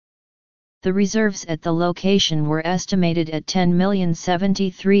country. The reserves at the location were estimated at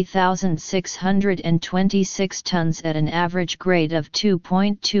 10,073,626 tons at an average grade of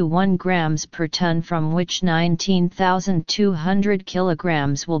 2.21 grams per ton, from which 19,200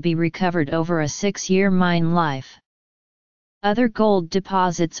 kilograms will be recovered over a 6-year mine life. Other gold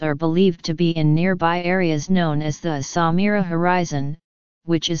deposits are believed to be in nearby areas known as the Samira Horizon,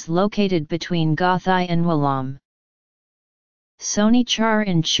 which is located between Gathai and Walam. Sonichar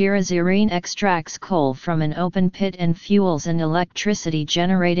in Chirazirine extracts coal from an open pit and fuels an electricity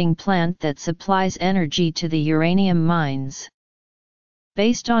generating plant that supplies energy to the uranium mines.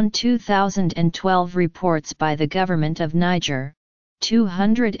 Based on 2012 reports by the government of Niger,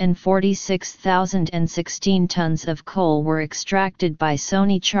 246,016 tons of coal were extracted by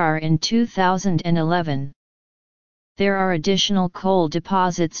Sonichar in 2011. There are additional coal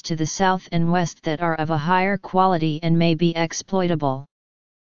deposits to the south and west that are of a higher quality and may be exploitable.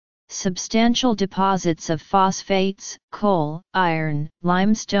 Substantial deposits of phosphates, coal, iron,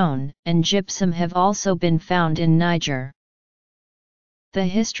 limestone, and gypsum have also been found in Niger. The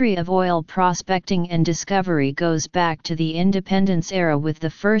history of oil prospecting and discovery goes back to the independence era, with the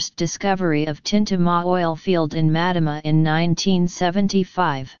first discovery of Tintama oil field in Madama in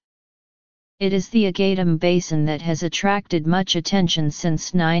 1975. It is the Agatum Basin that has attracted much attention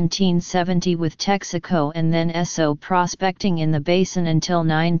since 1970, with Texaco and then Esso prospecting in the basin until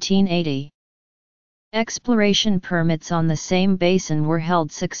 1980. Exploration permits on the same basin were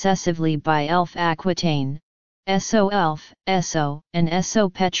held successively by Elf Aquitaine, Esso Elf, Esso, and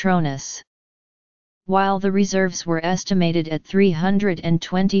Esso Petronas. While the reserves were estimated at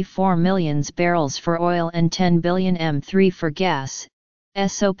 324 million barrels for oil and 10 billion m3 for gas,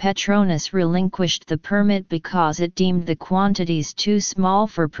 Esso Petronas relinquished the permit because it deemed the quantities too small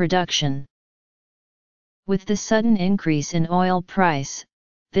for production. With the sudden increase in oil price,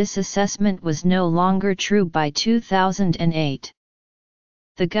 this assessment was no longer true by 2008.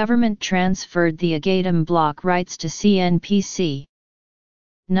 The government transferred the Agatum block rights to CNPC.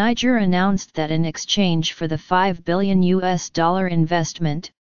 Niger announced that in exchange for the $5 billion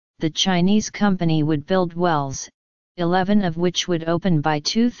investment, the Chinese company would build wells, 11 of which would open by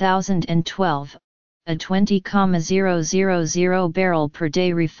 2012, a 20,000 barrel per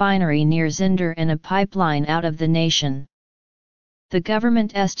day refinery near Zinder and a pipeline out of the nation. The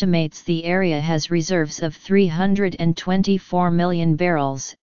government estimates the area has reserves of 324 million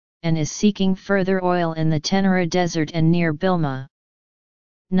barrels, and is seeking further oil in the Tenera Desert and near Bilma.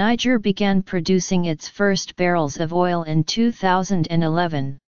 Niger began producing its first barrels of oil in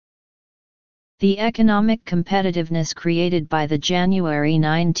 2011. The economic competitiveness created by the January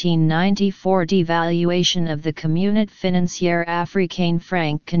 1994 devaluation of the Communauté financière africaine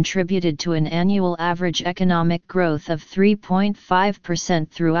franc contributed to an annual average economic growth of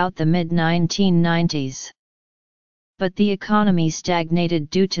 3.5% throughout the mid-1990s. But the economy stagnated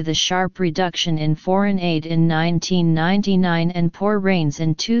due to the sharp reduction in foreign aid in 1999 and poor rains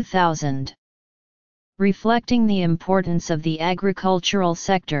in 2000. Reflecting the importance of the agricultural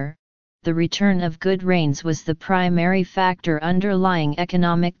sector, the return of good rains was the primary factor underlying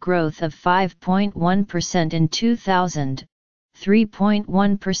economic growth of 5.1% in 2000,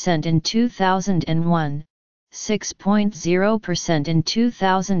 3.1% in 2001, 6.0% in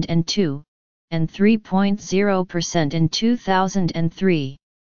 2002, and 3.0% in 2003.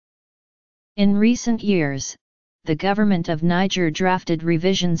 In recent years, the government of Niger drafted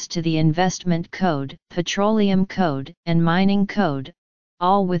revisions to the Investment Code, Petroleum Code, and Mining Code,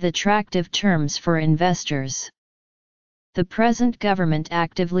 all with attractive terms for investors. The present government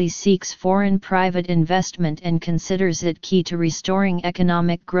actively seeks foreign private investment and considers it key to restoring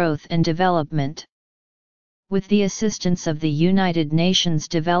economic growth and development. With the assistance of the United Nations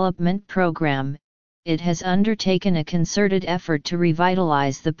Development Programme, it has undertaken a concerted effort to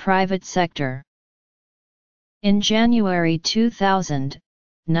revitalize the private sector. In January 2000,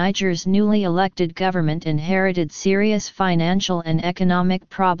 Niger's newly elected government inherited serious financial and economic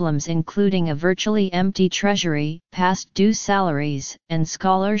problems, including a virtually empty treasury, past due salaries and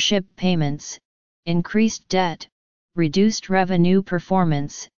scholarship payments, increased debt, reduced revenue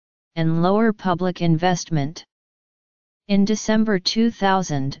performance, and lower public investment. In December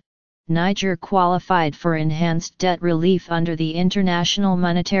 2000, Niger qualified for enhanced debt relief under the International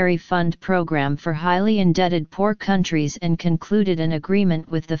Monetary Fund program for highly indebted poor countries and concluded an agreement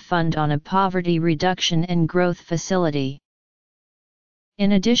with the fund on a poverty reduction and growth facility.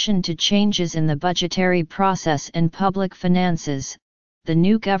 In addition to changes in the budgetary process and public finances, the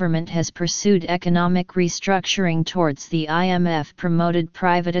new government has pursued economic restructuring towards the IMF-promoted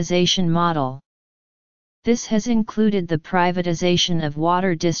privatization model. This has included the privatization of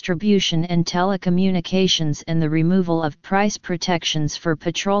water distribution and telecommunications and the removal of price protections for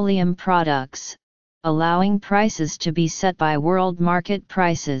petroleum products, allowing prices to be set by world market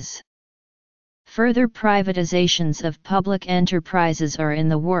prices. Further privatizations of public enterprises are in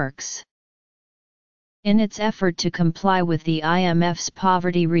the works. In its effort to comply with the IMF's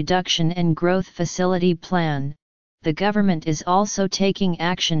Poverty Reduction and Growth Facility plan, the government is also taking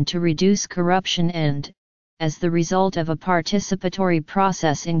action to reduce corruption and, as the result of a participatory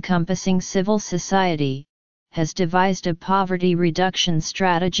process encompassing civil society, has devised a poverty reduction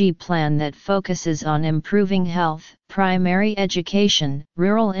strategy plan that focuses on improving health, primary education,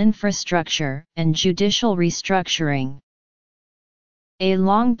 rural infrastructure, and judicial restructuring. A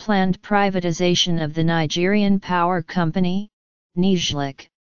long-planned privatization of the Nigerian power company, Niger,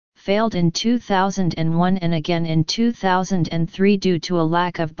 failed in 2001 and again in 2003 due to a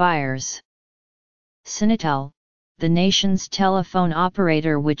lack of buyers. Sinitel, the nation's telephone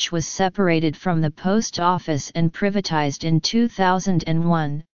operator which was separated from the post office and privatized in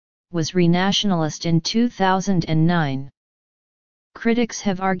 2001, was renationalized in 2009. Critics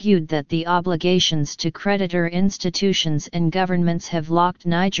have argued that the obligations to creditor institutions and governments have locked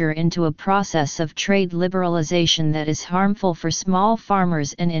Niger into a process of trade liberalization that is harmful for small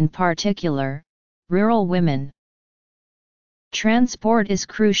farmers and in particular, rural women. Transport is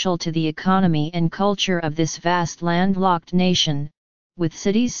crucial to the economy and culture of this vast landlocked nation, with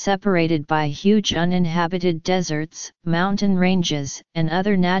cities separated by huge uninhabited deserts, mountain ranges, and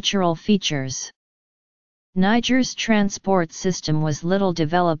other natural features. Niger's transport system was little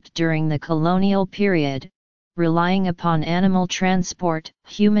developed during the colonial period, relying upon animal transport,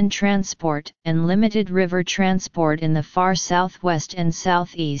 human transport, and limited river transport in the far southwest and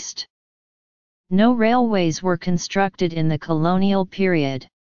southeast. No railways were constructed in the colonial period.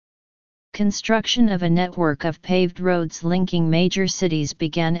 Construction of a network of paved roads linking major cities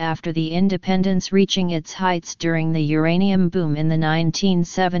began after the independence, reaching its heights during the uranium boom in the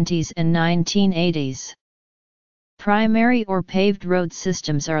 1970s and 1980s. Primary or paved road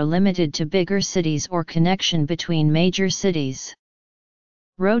systems are limited to bigger cities or connection between major cities.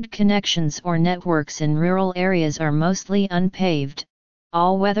 Road connections or networks in rural areas are mostly unpaved,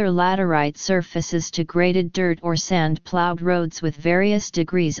 all-weather laterite surfaces to graded dirt or sand-plowed roads with various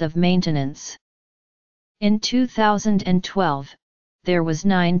degrees of maintenance. In 2012, there was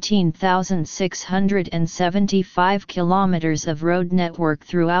 19,675 kilometers of road network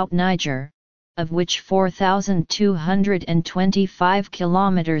throughout Niger, of which 4,225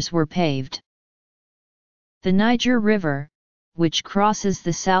 kilometers were paved. The Niger River, which crosses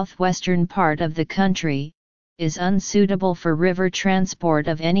the southwestern part of the country, is unsuitable for river transport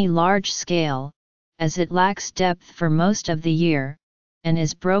of any large scale, as it lacks depth for most of the year, and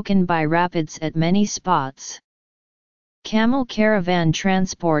is broken by rapids at many spots. Camel caravan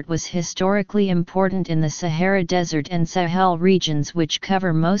transport was historically important in the Sahara Desert and Sahel regions which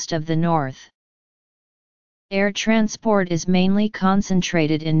cover most of the north. Air transport is mainly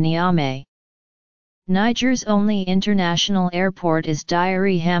concentrated in Niamey. Niger's only international airport is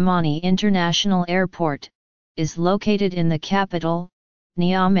Diary Hamani International Airport, is located in the capital,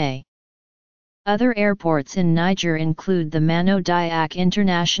 Niamey. Other airports in Niger include the Mano Diak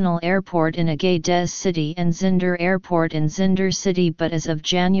International Airport in Agadez City and Zinder Airport in Zinder City, but as of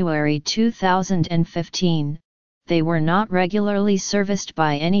January 2015, they were not regularly serviced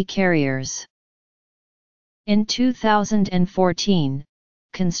by any carriers. In 2014,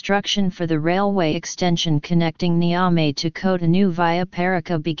 construction for the railway extension connecting Niamey to Cotonou via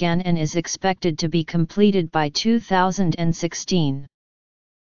Paraka began and is expected to be completed by 2016.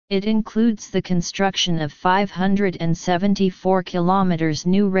 It includes the construction of 574 kilometers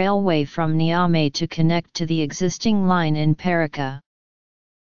new railway from Niamey to connect to the existing line in Paraka.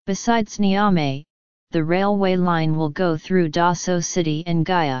 Besides Niamey, the railway line will go through Dosso City and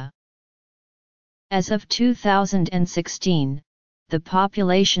Gaya. As of 2016, the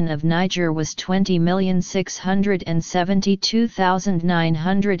population of Niger was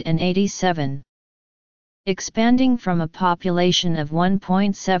 20,672,987. Expanding from a population of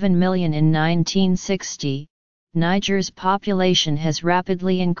 1.7 million in 1960, Niger's population has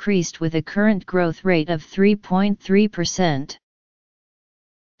rapidly increased with a current growth rate of 3.3%.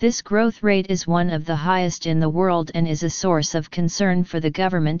 This growth rate is one of the highest in the world and is a source of concern for the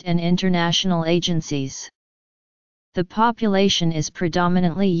government and international agencies. The population is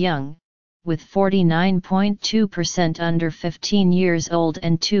predominantly young, with 49.2% under 15 years old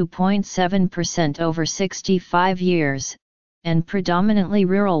and 2.7% over 65 years, and predominantly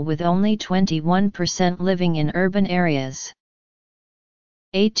rural with only 21% living in urban areas.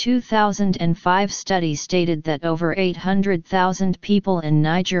 A 2005 study stated that over 800,000 people in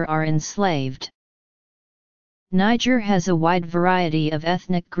Niger are enslaved. Niger has a wide variety of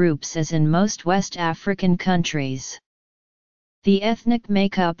ethnic groups as in most West African countries. The ethnic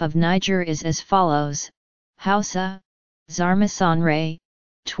makeup of Niger is as follows: Hausa, Zarmasanre,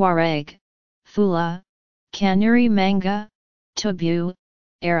 Tuareg, Fula, Kanuri Manga, Tubu,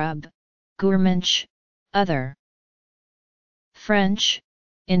 Arab, Gurmanch, other. French,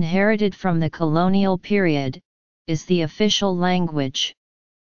 inherited from the colonial period, is the official language.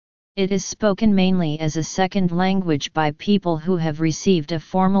 It is spoken mainly as a second language by people who have received a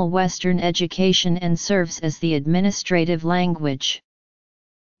formal Western education and serves as the administrative language.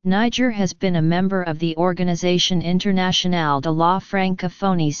 Niger has been a member of the Organisation Internationale de la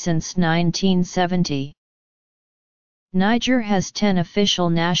Francophonie since 1970. Niger has 10 official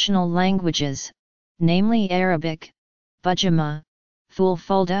national languages, namely Arabic, Bujama,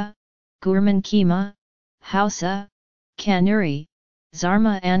 Fulfulde, Gurmankima, Hausa, Kanuri,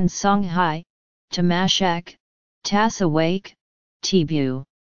 Zarma and Songhai, Tamashek, Tasawake, Tibu.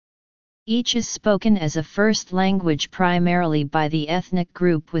 Each is spoken as a first language primarily by the ethnic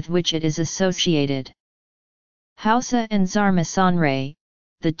group with which it is associated. Hausa and Zarmasanre,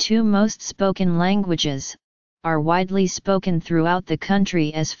 the two most spoken languages, are widely spoken throughout the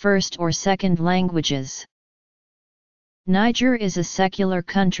country as first or second languages. Niger is a secular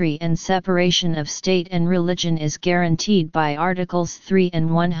country and separation of state and religion is guaranteed by Articles 3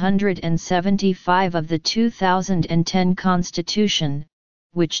 and 175 of the 2010 Constitution,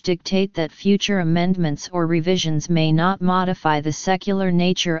 which dictate that future amendments or revisions may not modify the secular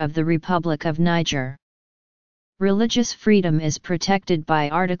nature of the Republic of Niger. Religious freedom is protected by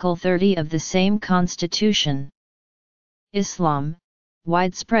Article 30 of the same constitution. Islam,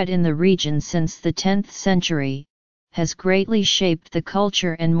 widespread in the region since the 10th century, has greatly shaped the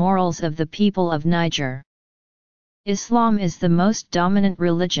culture and morals of the people of Niger. Islam is the most dominant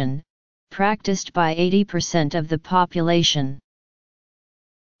religion, practiced by 80% of the population.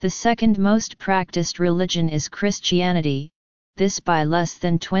 The second most practiced religion is Christianity, this by less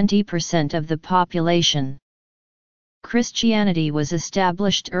than 20% of the population. Christianity was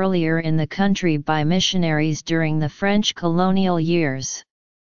established earlier in the country by missionaries during the French colonial years.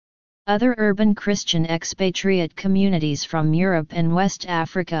 Other urban Christian expatriate communities from Europe and West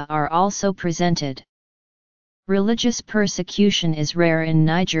Africa are also presented. Religious persecution is rare in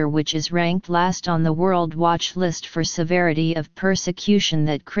Niger, which is ranked last on the World Watch list for severity of persecution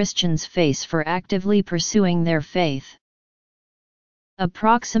that Christians face for actively pursuing their faith.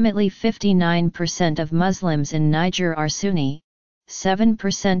 Approximately 59% of Muslims in Niger are Sunni,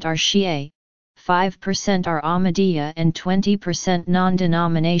 7% are Shia, 5% are Ahmadiyya and 20%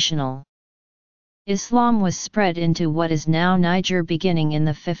 non-denominational. Islam was spread into what is now Niger beginning in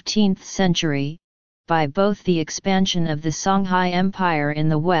the 15th century, by both the expansion of the Songhai Empire in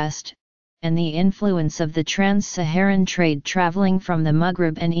the west, and the influence of the trans-Saharan trade traveling from the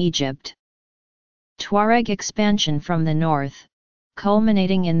Maghreb and Egypt. Tuareg expansion from the north,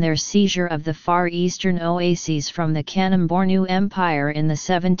 culminating in their seizure of the Far Eastern oases from the Kanem-Bornu Empire in the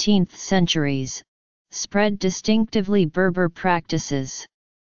 17th centuries, spread distinctively Berber practices.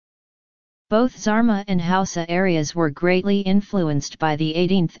 Both Zarma and Hausa areas were greatly influenced by the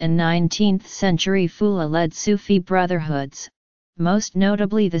 18th and 19th century Fula-led Sufi brotherhoods, most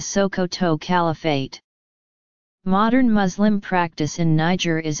notably the Sokoto Caliphate. Modern Muslim practice in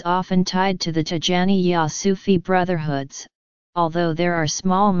Niger is often tied to the Tijaniya Sufi brotherhoods, although there are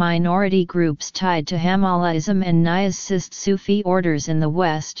small minority groups tied to Hamalaism and Niyazist Sufi orders in the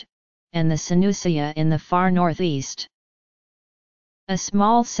west, and the Sanusiya in the far northeast. A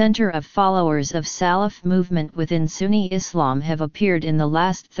small center of followers of Salaf movement within Sunni Islam have appeared in the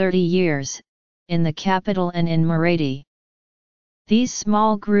last 30 years, in the capital and in Maradi. These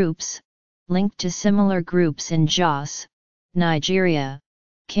small groups, linked to similar groups in Jos, Nigeria,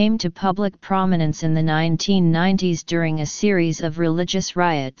 came to public prominence in the 1990s during a series of religious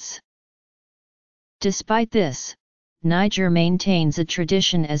riots. Despite this, Niger maintains a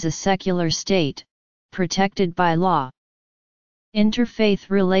tradition as a secular state, protected by law. Interfaith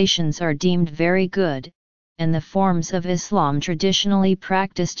relations are deemed very good, and the forms of Islam traditionally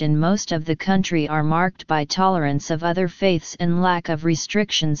practiced in most of the country are marked by tolerance of other faiths and lack of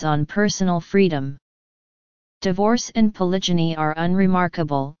restrictions on personal freedom. Divorce and polygyny are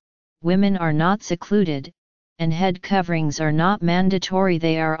unremarkable, women are not secluded, and head coverings are not mandatory.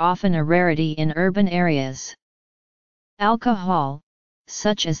 They are often a rarity in urban areas. Alcohol,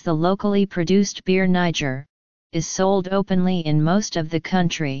 such as the locally produced beer Niger, is sold openly in most of the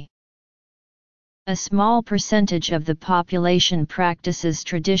country. A small percentage of the population practices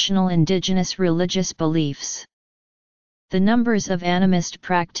traditional indigenous religious beliefs. The numbers of animist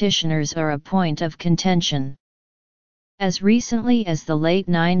practitioners are a point of contention. As recently as the late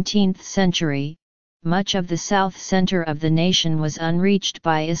 19th century, much of the south center of the nation was unreached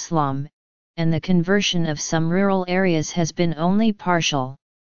by Islam, and the conversion of some rural areas has been only partial.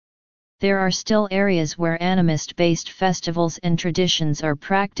 There are still areas where animist-based festivals and traditions are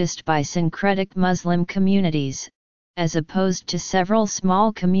practiced by syncretic Muslim communities, as opposed to several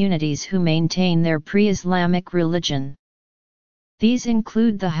small communities who maintain their pre-Islamic religion. These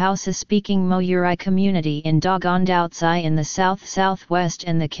include the Hausa-speaking Moyuri community in Dagondoutsai in the south-southwest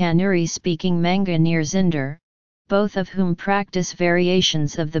and the Kanuri-speaking Manga near Zinder, both of whom practice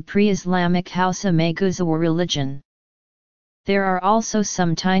variations of the pre-Islamic Hausa Maguzawa religion. There are also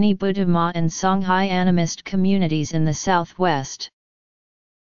some tiny Buduma and Songhai animist communities in the southwest.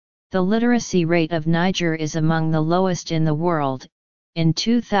 The literacy rate of Niger is among the lowest in the world. In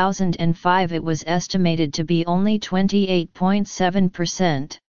 2005 it was estimated to be only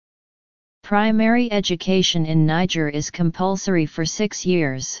 28.7%. Primary education in Niger is compulsory for 6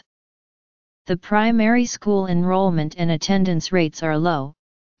 years. The primary school enrollment and attendance rates are low,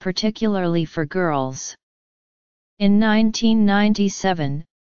 particularly for girls. In 1997,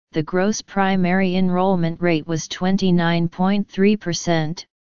 the gross primary enrollment rate was 29.3%,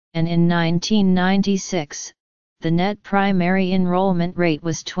 and in 1996, the net primary enrollment rate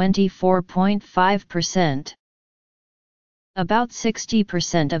was 24.5%. About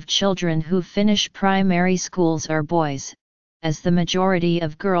 60% of children who finish primary schools are boys, as the majority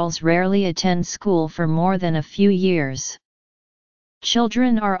of girls rarely attend school for more than a few years.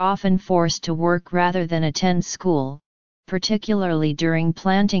 Children are often forced to work rather than attend school, particularly during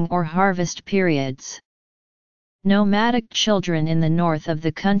planting or harvest periods. Nomadic children in the north of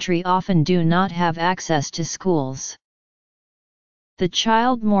the country often do not have access to schools. The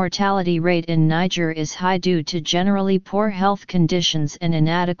child mortality rate in Niger is high due to generally poor health conditions and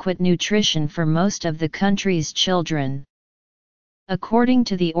inadequate nutrition for most of the country's children. According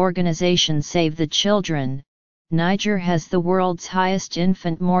to the organization Save the Children, Niger has the world's highest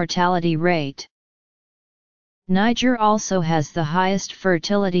infant mortality rate. Niger also has the highest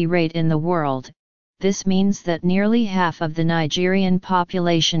fertility rate in the world. This means that nearly half of the Nigerian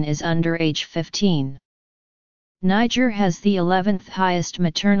population is under age 15. Niger has the 11th highest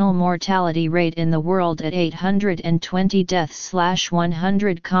maternal mortality rate in the world at 820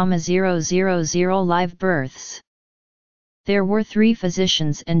 deaths/100,000 live births. There were 3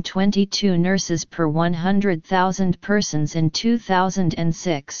 physicians and 22 nurses per 100,000 persons in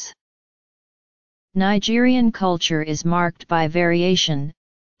 2006. Nigerian culture is marked by variation,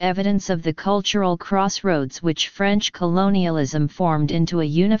 evidence of the cultural crossroads which French colonialism formed into a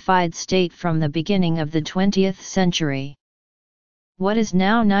unified state from the beginning of the 20th century. What is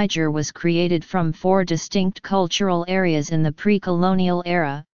now Niger was created from 4 distinct cultural areas in the pre-colonial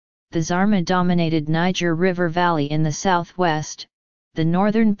era: the Zarma-dominated Niger River Valley in the southwest, the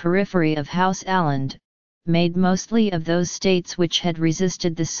northern periphery of House Island, made mostly of those states which had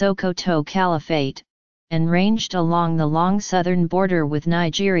resisted the Sokoto Caliphate, and ranged along the long southern border with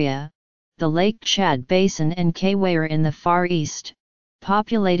Nigeria, the Lake Chad Basin and Kawere in the far east,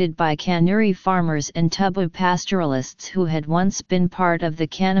 populated by Kanuri farmers and Tubu pastoralists who had once been part of the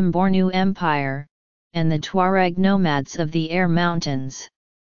Kanem-Bornu Empire, and the Tuareg nomads of the Air Mountains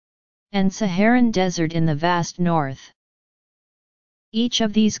and Saharan Desert in the vast north. Each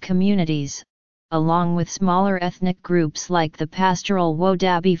of these communities, along with smaller ethnic groups like the pastoral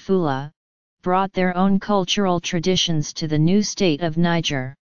Wodabi Fula, brought their own cultural traditions to the new state of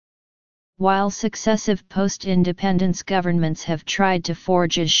Niger. While successive post-independence governments have tried to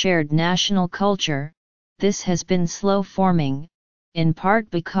forge a shared national culture, this has been slow forming, in part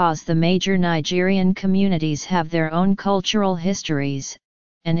because the major Nigerian communities have their own cultural histories,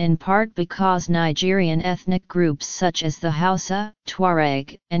 and in part because Nigerian ethnic groups such as the Hausa,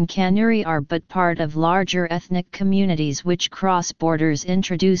 Tuareg, and Kanuri are but part of larger ethnic communities which cross borders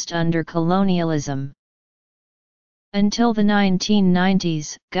introduced under colonialism. Until the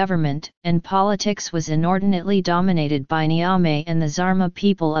 1990s, government and politics was inordinately dominated by Niamey and the Zarma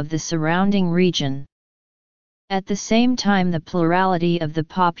people of the surrounding region. At the same time, the plurality of the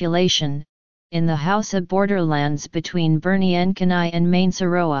population, in the Hausa borderlands between Birni-Nkani and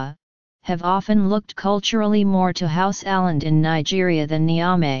Mainsaroa, have often looked culturally more to House Island in Nigeria than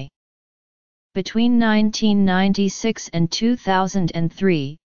Niamey. Between 1996 and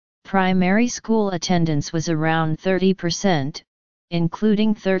 2003, primary school attendance was around 30%,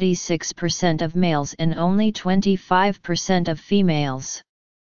 including 36% of males and only 25% of females.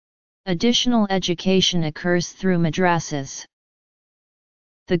 Additional education occurs through madrasas.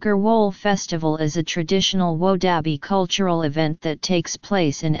 The Gurwol Festival is a traditional Wodabi cultural event that takes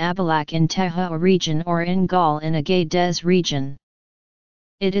place in Abalak in Teha region or in Gal in Agadez region.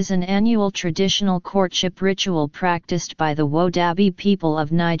 It is an annual traditional courtship ritual practiced by the Wodabi people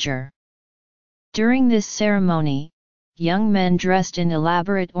of Niger. During this ceremony, young men dressed in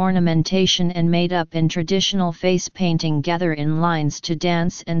elaborate ornamentation and made up in traditional face painting gather in lines to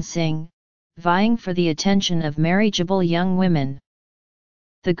dance and sing, vying for the attention of marriageable young women.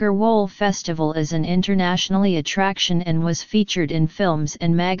 The Gurwol Festival is an internationally attraction and was featured in films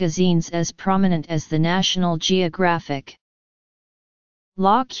and magazines as prominent as the National Geographic.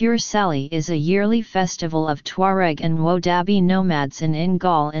 La Cure Sali is a yearly festival of Tuareg and Wodabi nomads in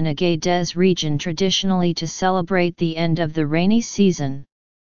Ingal in Agadez region traditionally to celebrate the end of the rainy season.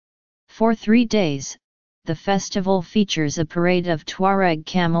 For 3 days, the festival features a parade of Tuareg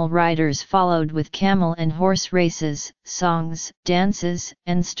camel riders followed with camel and horse races, songs, dances,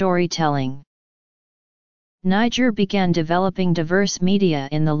 and storytelling. Niger began developing diverse media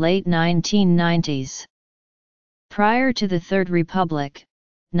in the late 1990s. Prior to the Third Republic,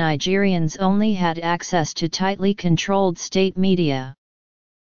 Nigerians only had access to tightly controlled state media.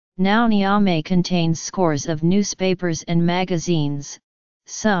 Now Niamey contains scores of newspapers and magazines.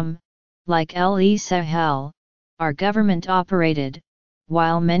 Some, like Le Sahel, are government-operated,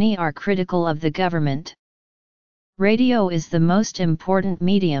 while many are critical of the government. Radio is the most important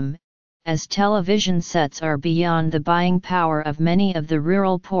medium, as television sets are beyond the buying power of many of the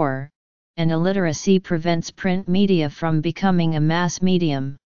rural poor, and illiteracy prevents print media from becoming a mass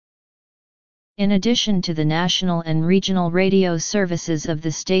medium. In addition to the national and regional radio services of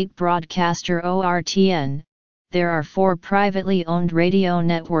the state broadcaster ORTN, there are 4 privately owned radio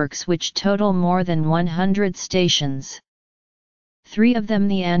networks which total more than 100 stations. 3 of them,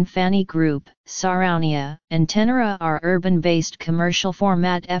 the Anfani Group, Saraunia, and Tenera, are urban-based commercial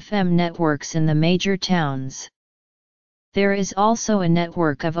format FM networks in the major towns. There is also a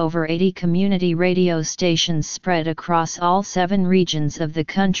network of over 80 community radio stations spread across all 7 regions of the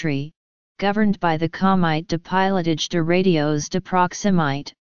country, governed by the Comité de Pilotage de Radios de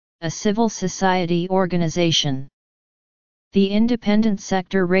Proximité, a civil society organization. The independent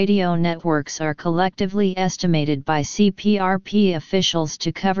sector radio networks are collectively estimated by CPRP officials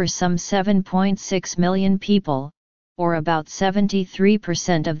to cover some 7.6 million people, or about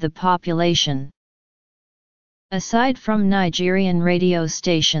 73% of the population. Aside from Nigerian radio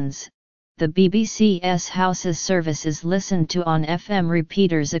stations, the BBC's Hausa service is listened to on FM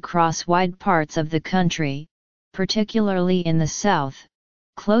repeaters across wide parts of the country, particularly in the south,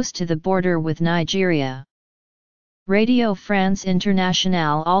 close to the border with Nigeria. Radio France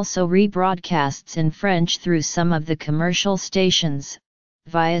Internationale also rebroadcasts in French through some of the commercial stations,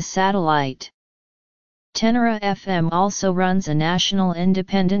 via satellite. Tenera FM also runs a national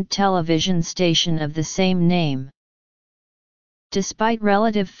independent television station of the same name. Despite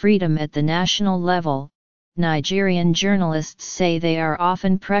relative freedom at the national level, Nigerian journalists say they are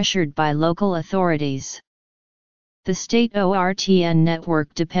often pressured by local authorities. The state ORTN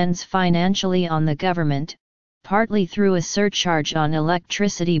network depends financially on the government, partly through a surcharge on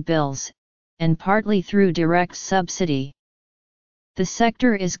electricity bills, and partly through direct subsidy. The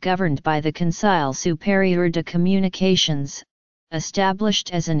sector is governed by the Conseil Supérieur de Communications,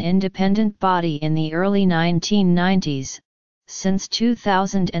 established as an independent body in the early 1990s, since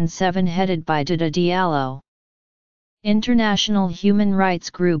 2007 headed by Dada Diallo. International human rights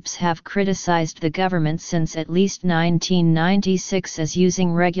groups have criticized the government since at least 1996 as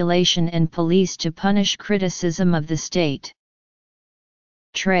using regulation and police to punish criticism of the state.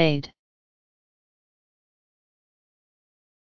 Trade.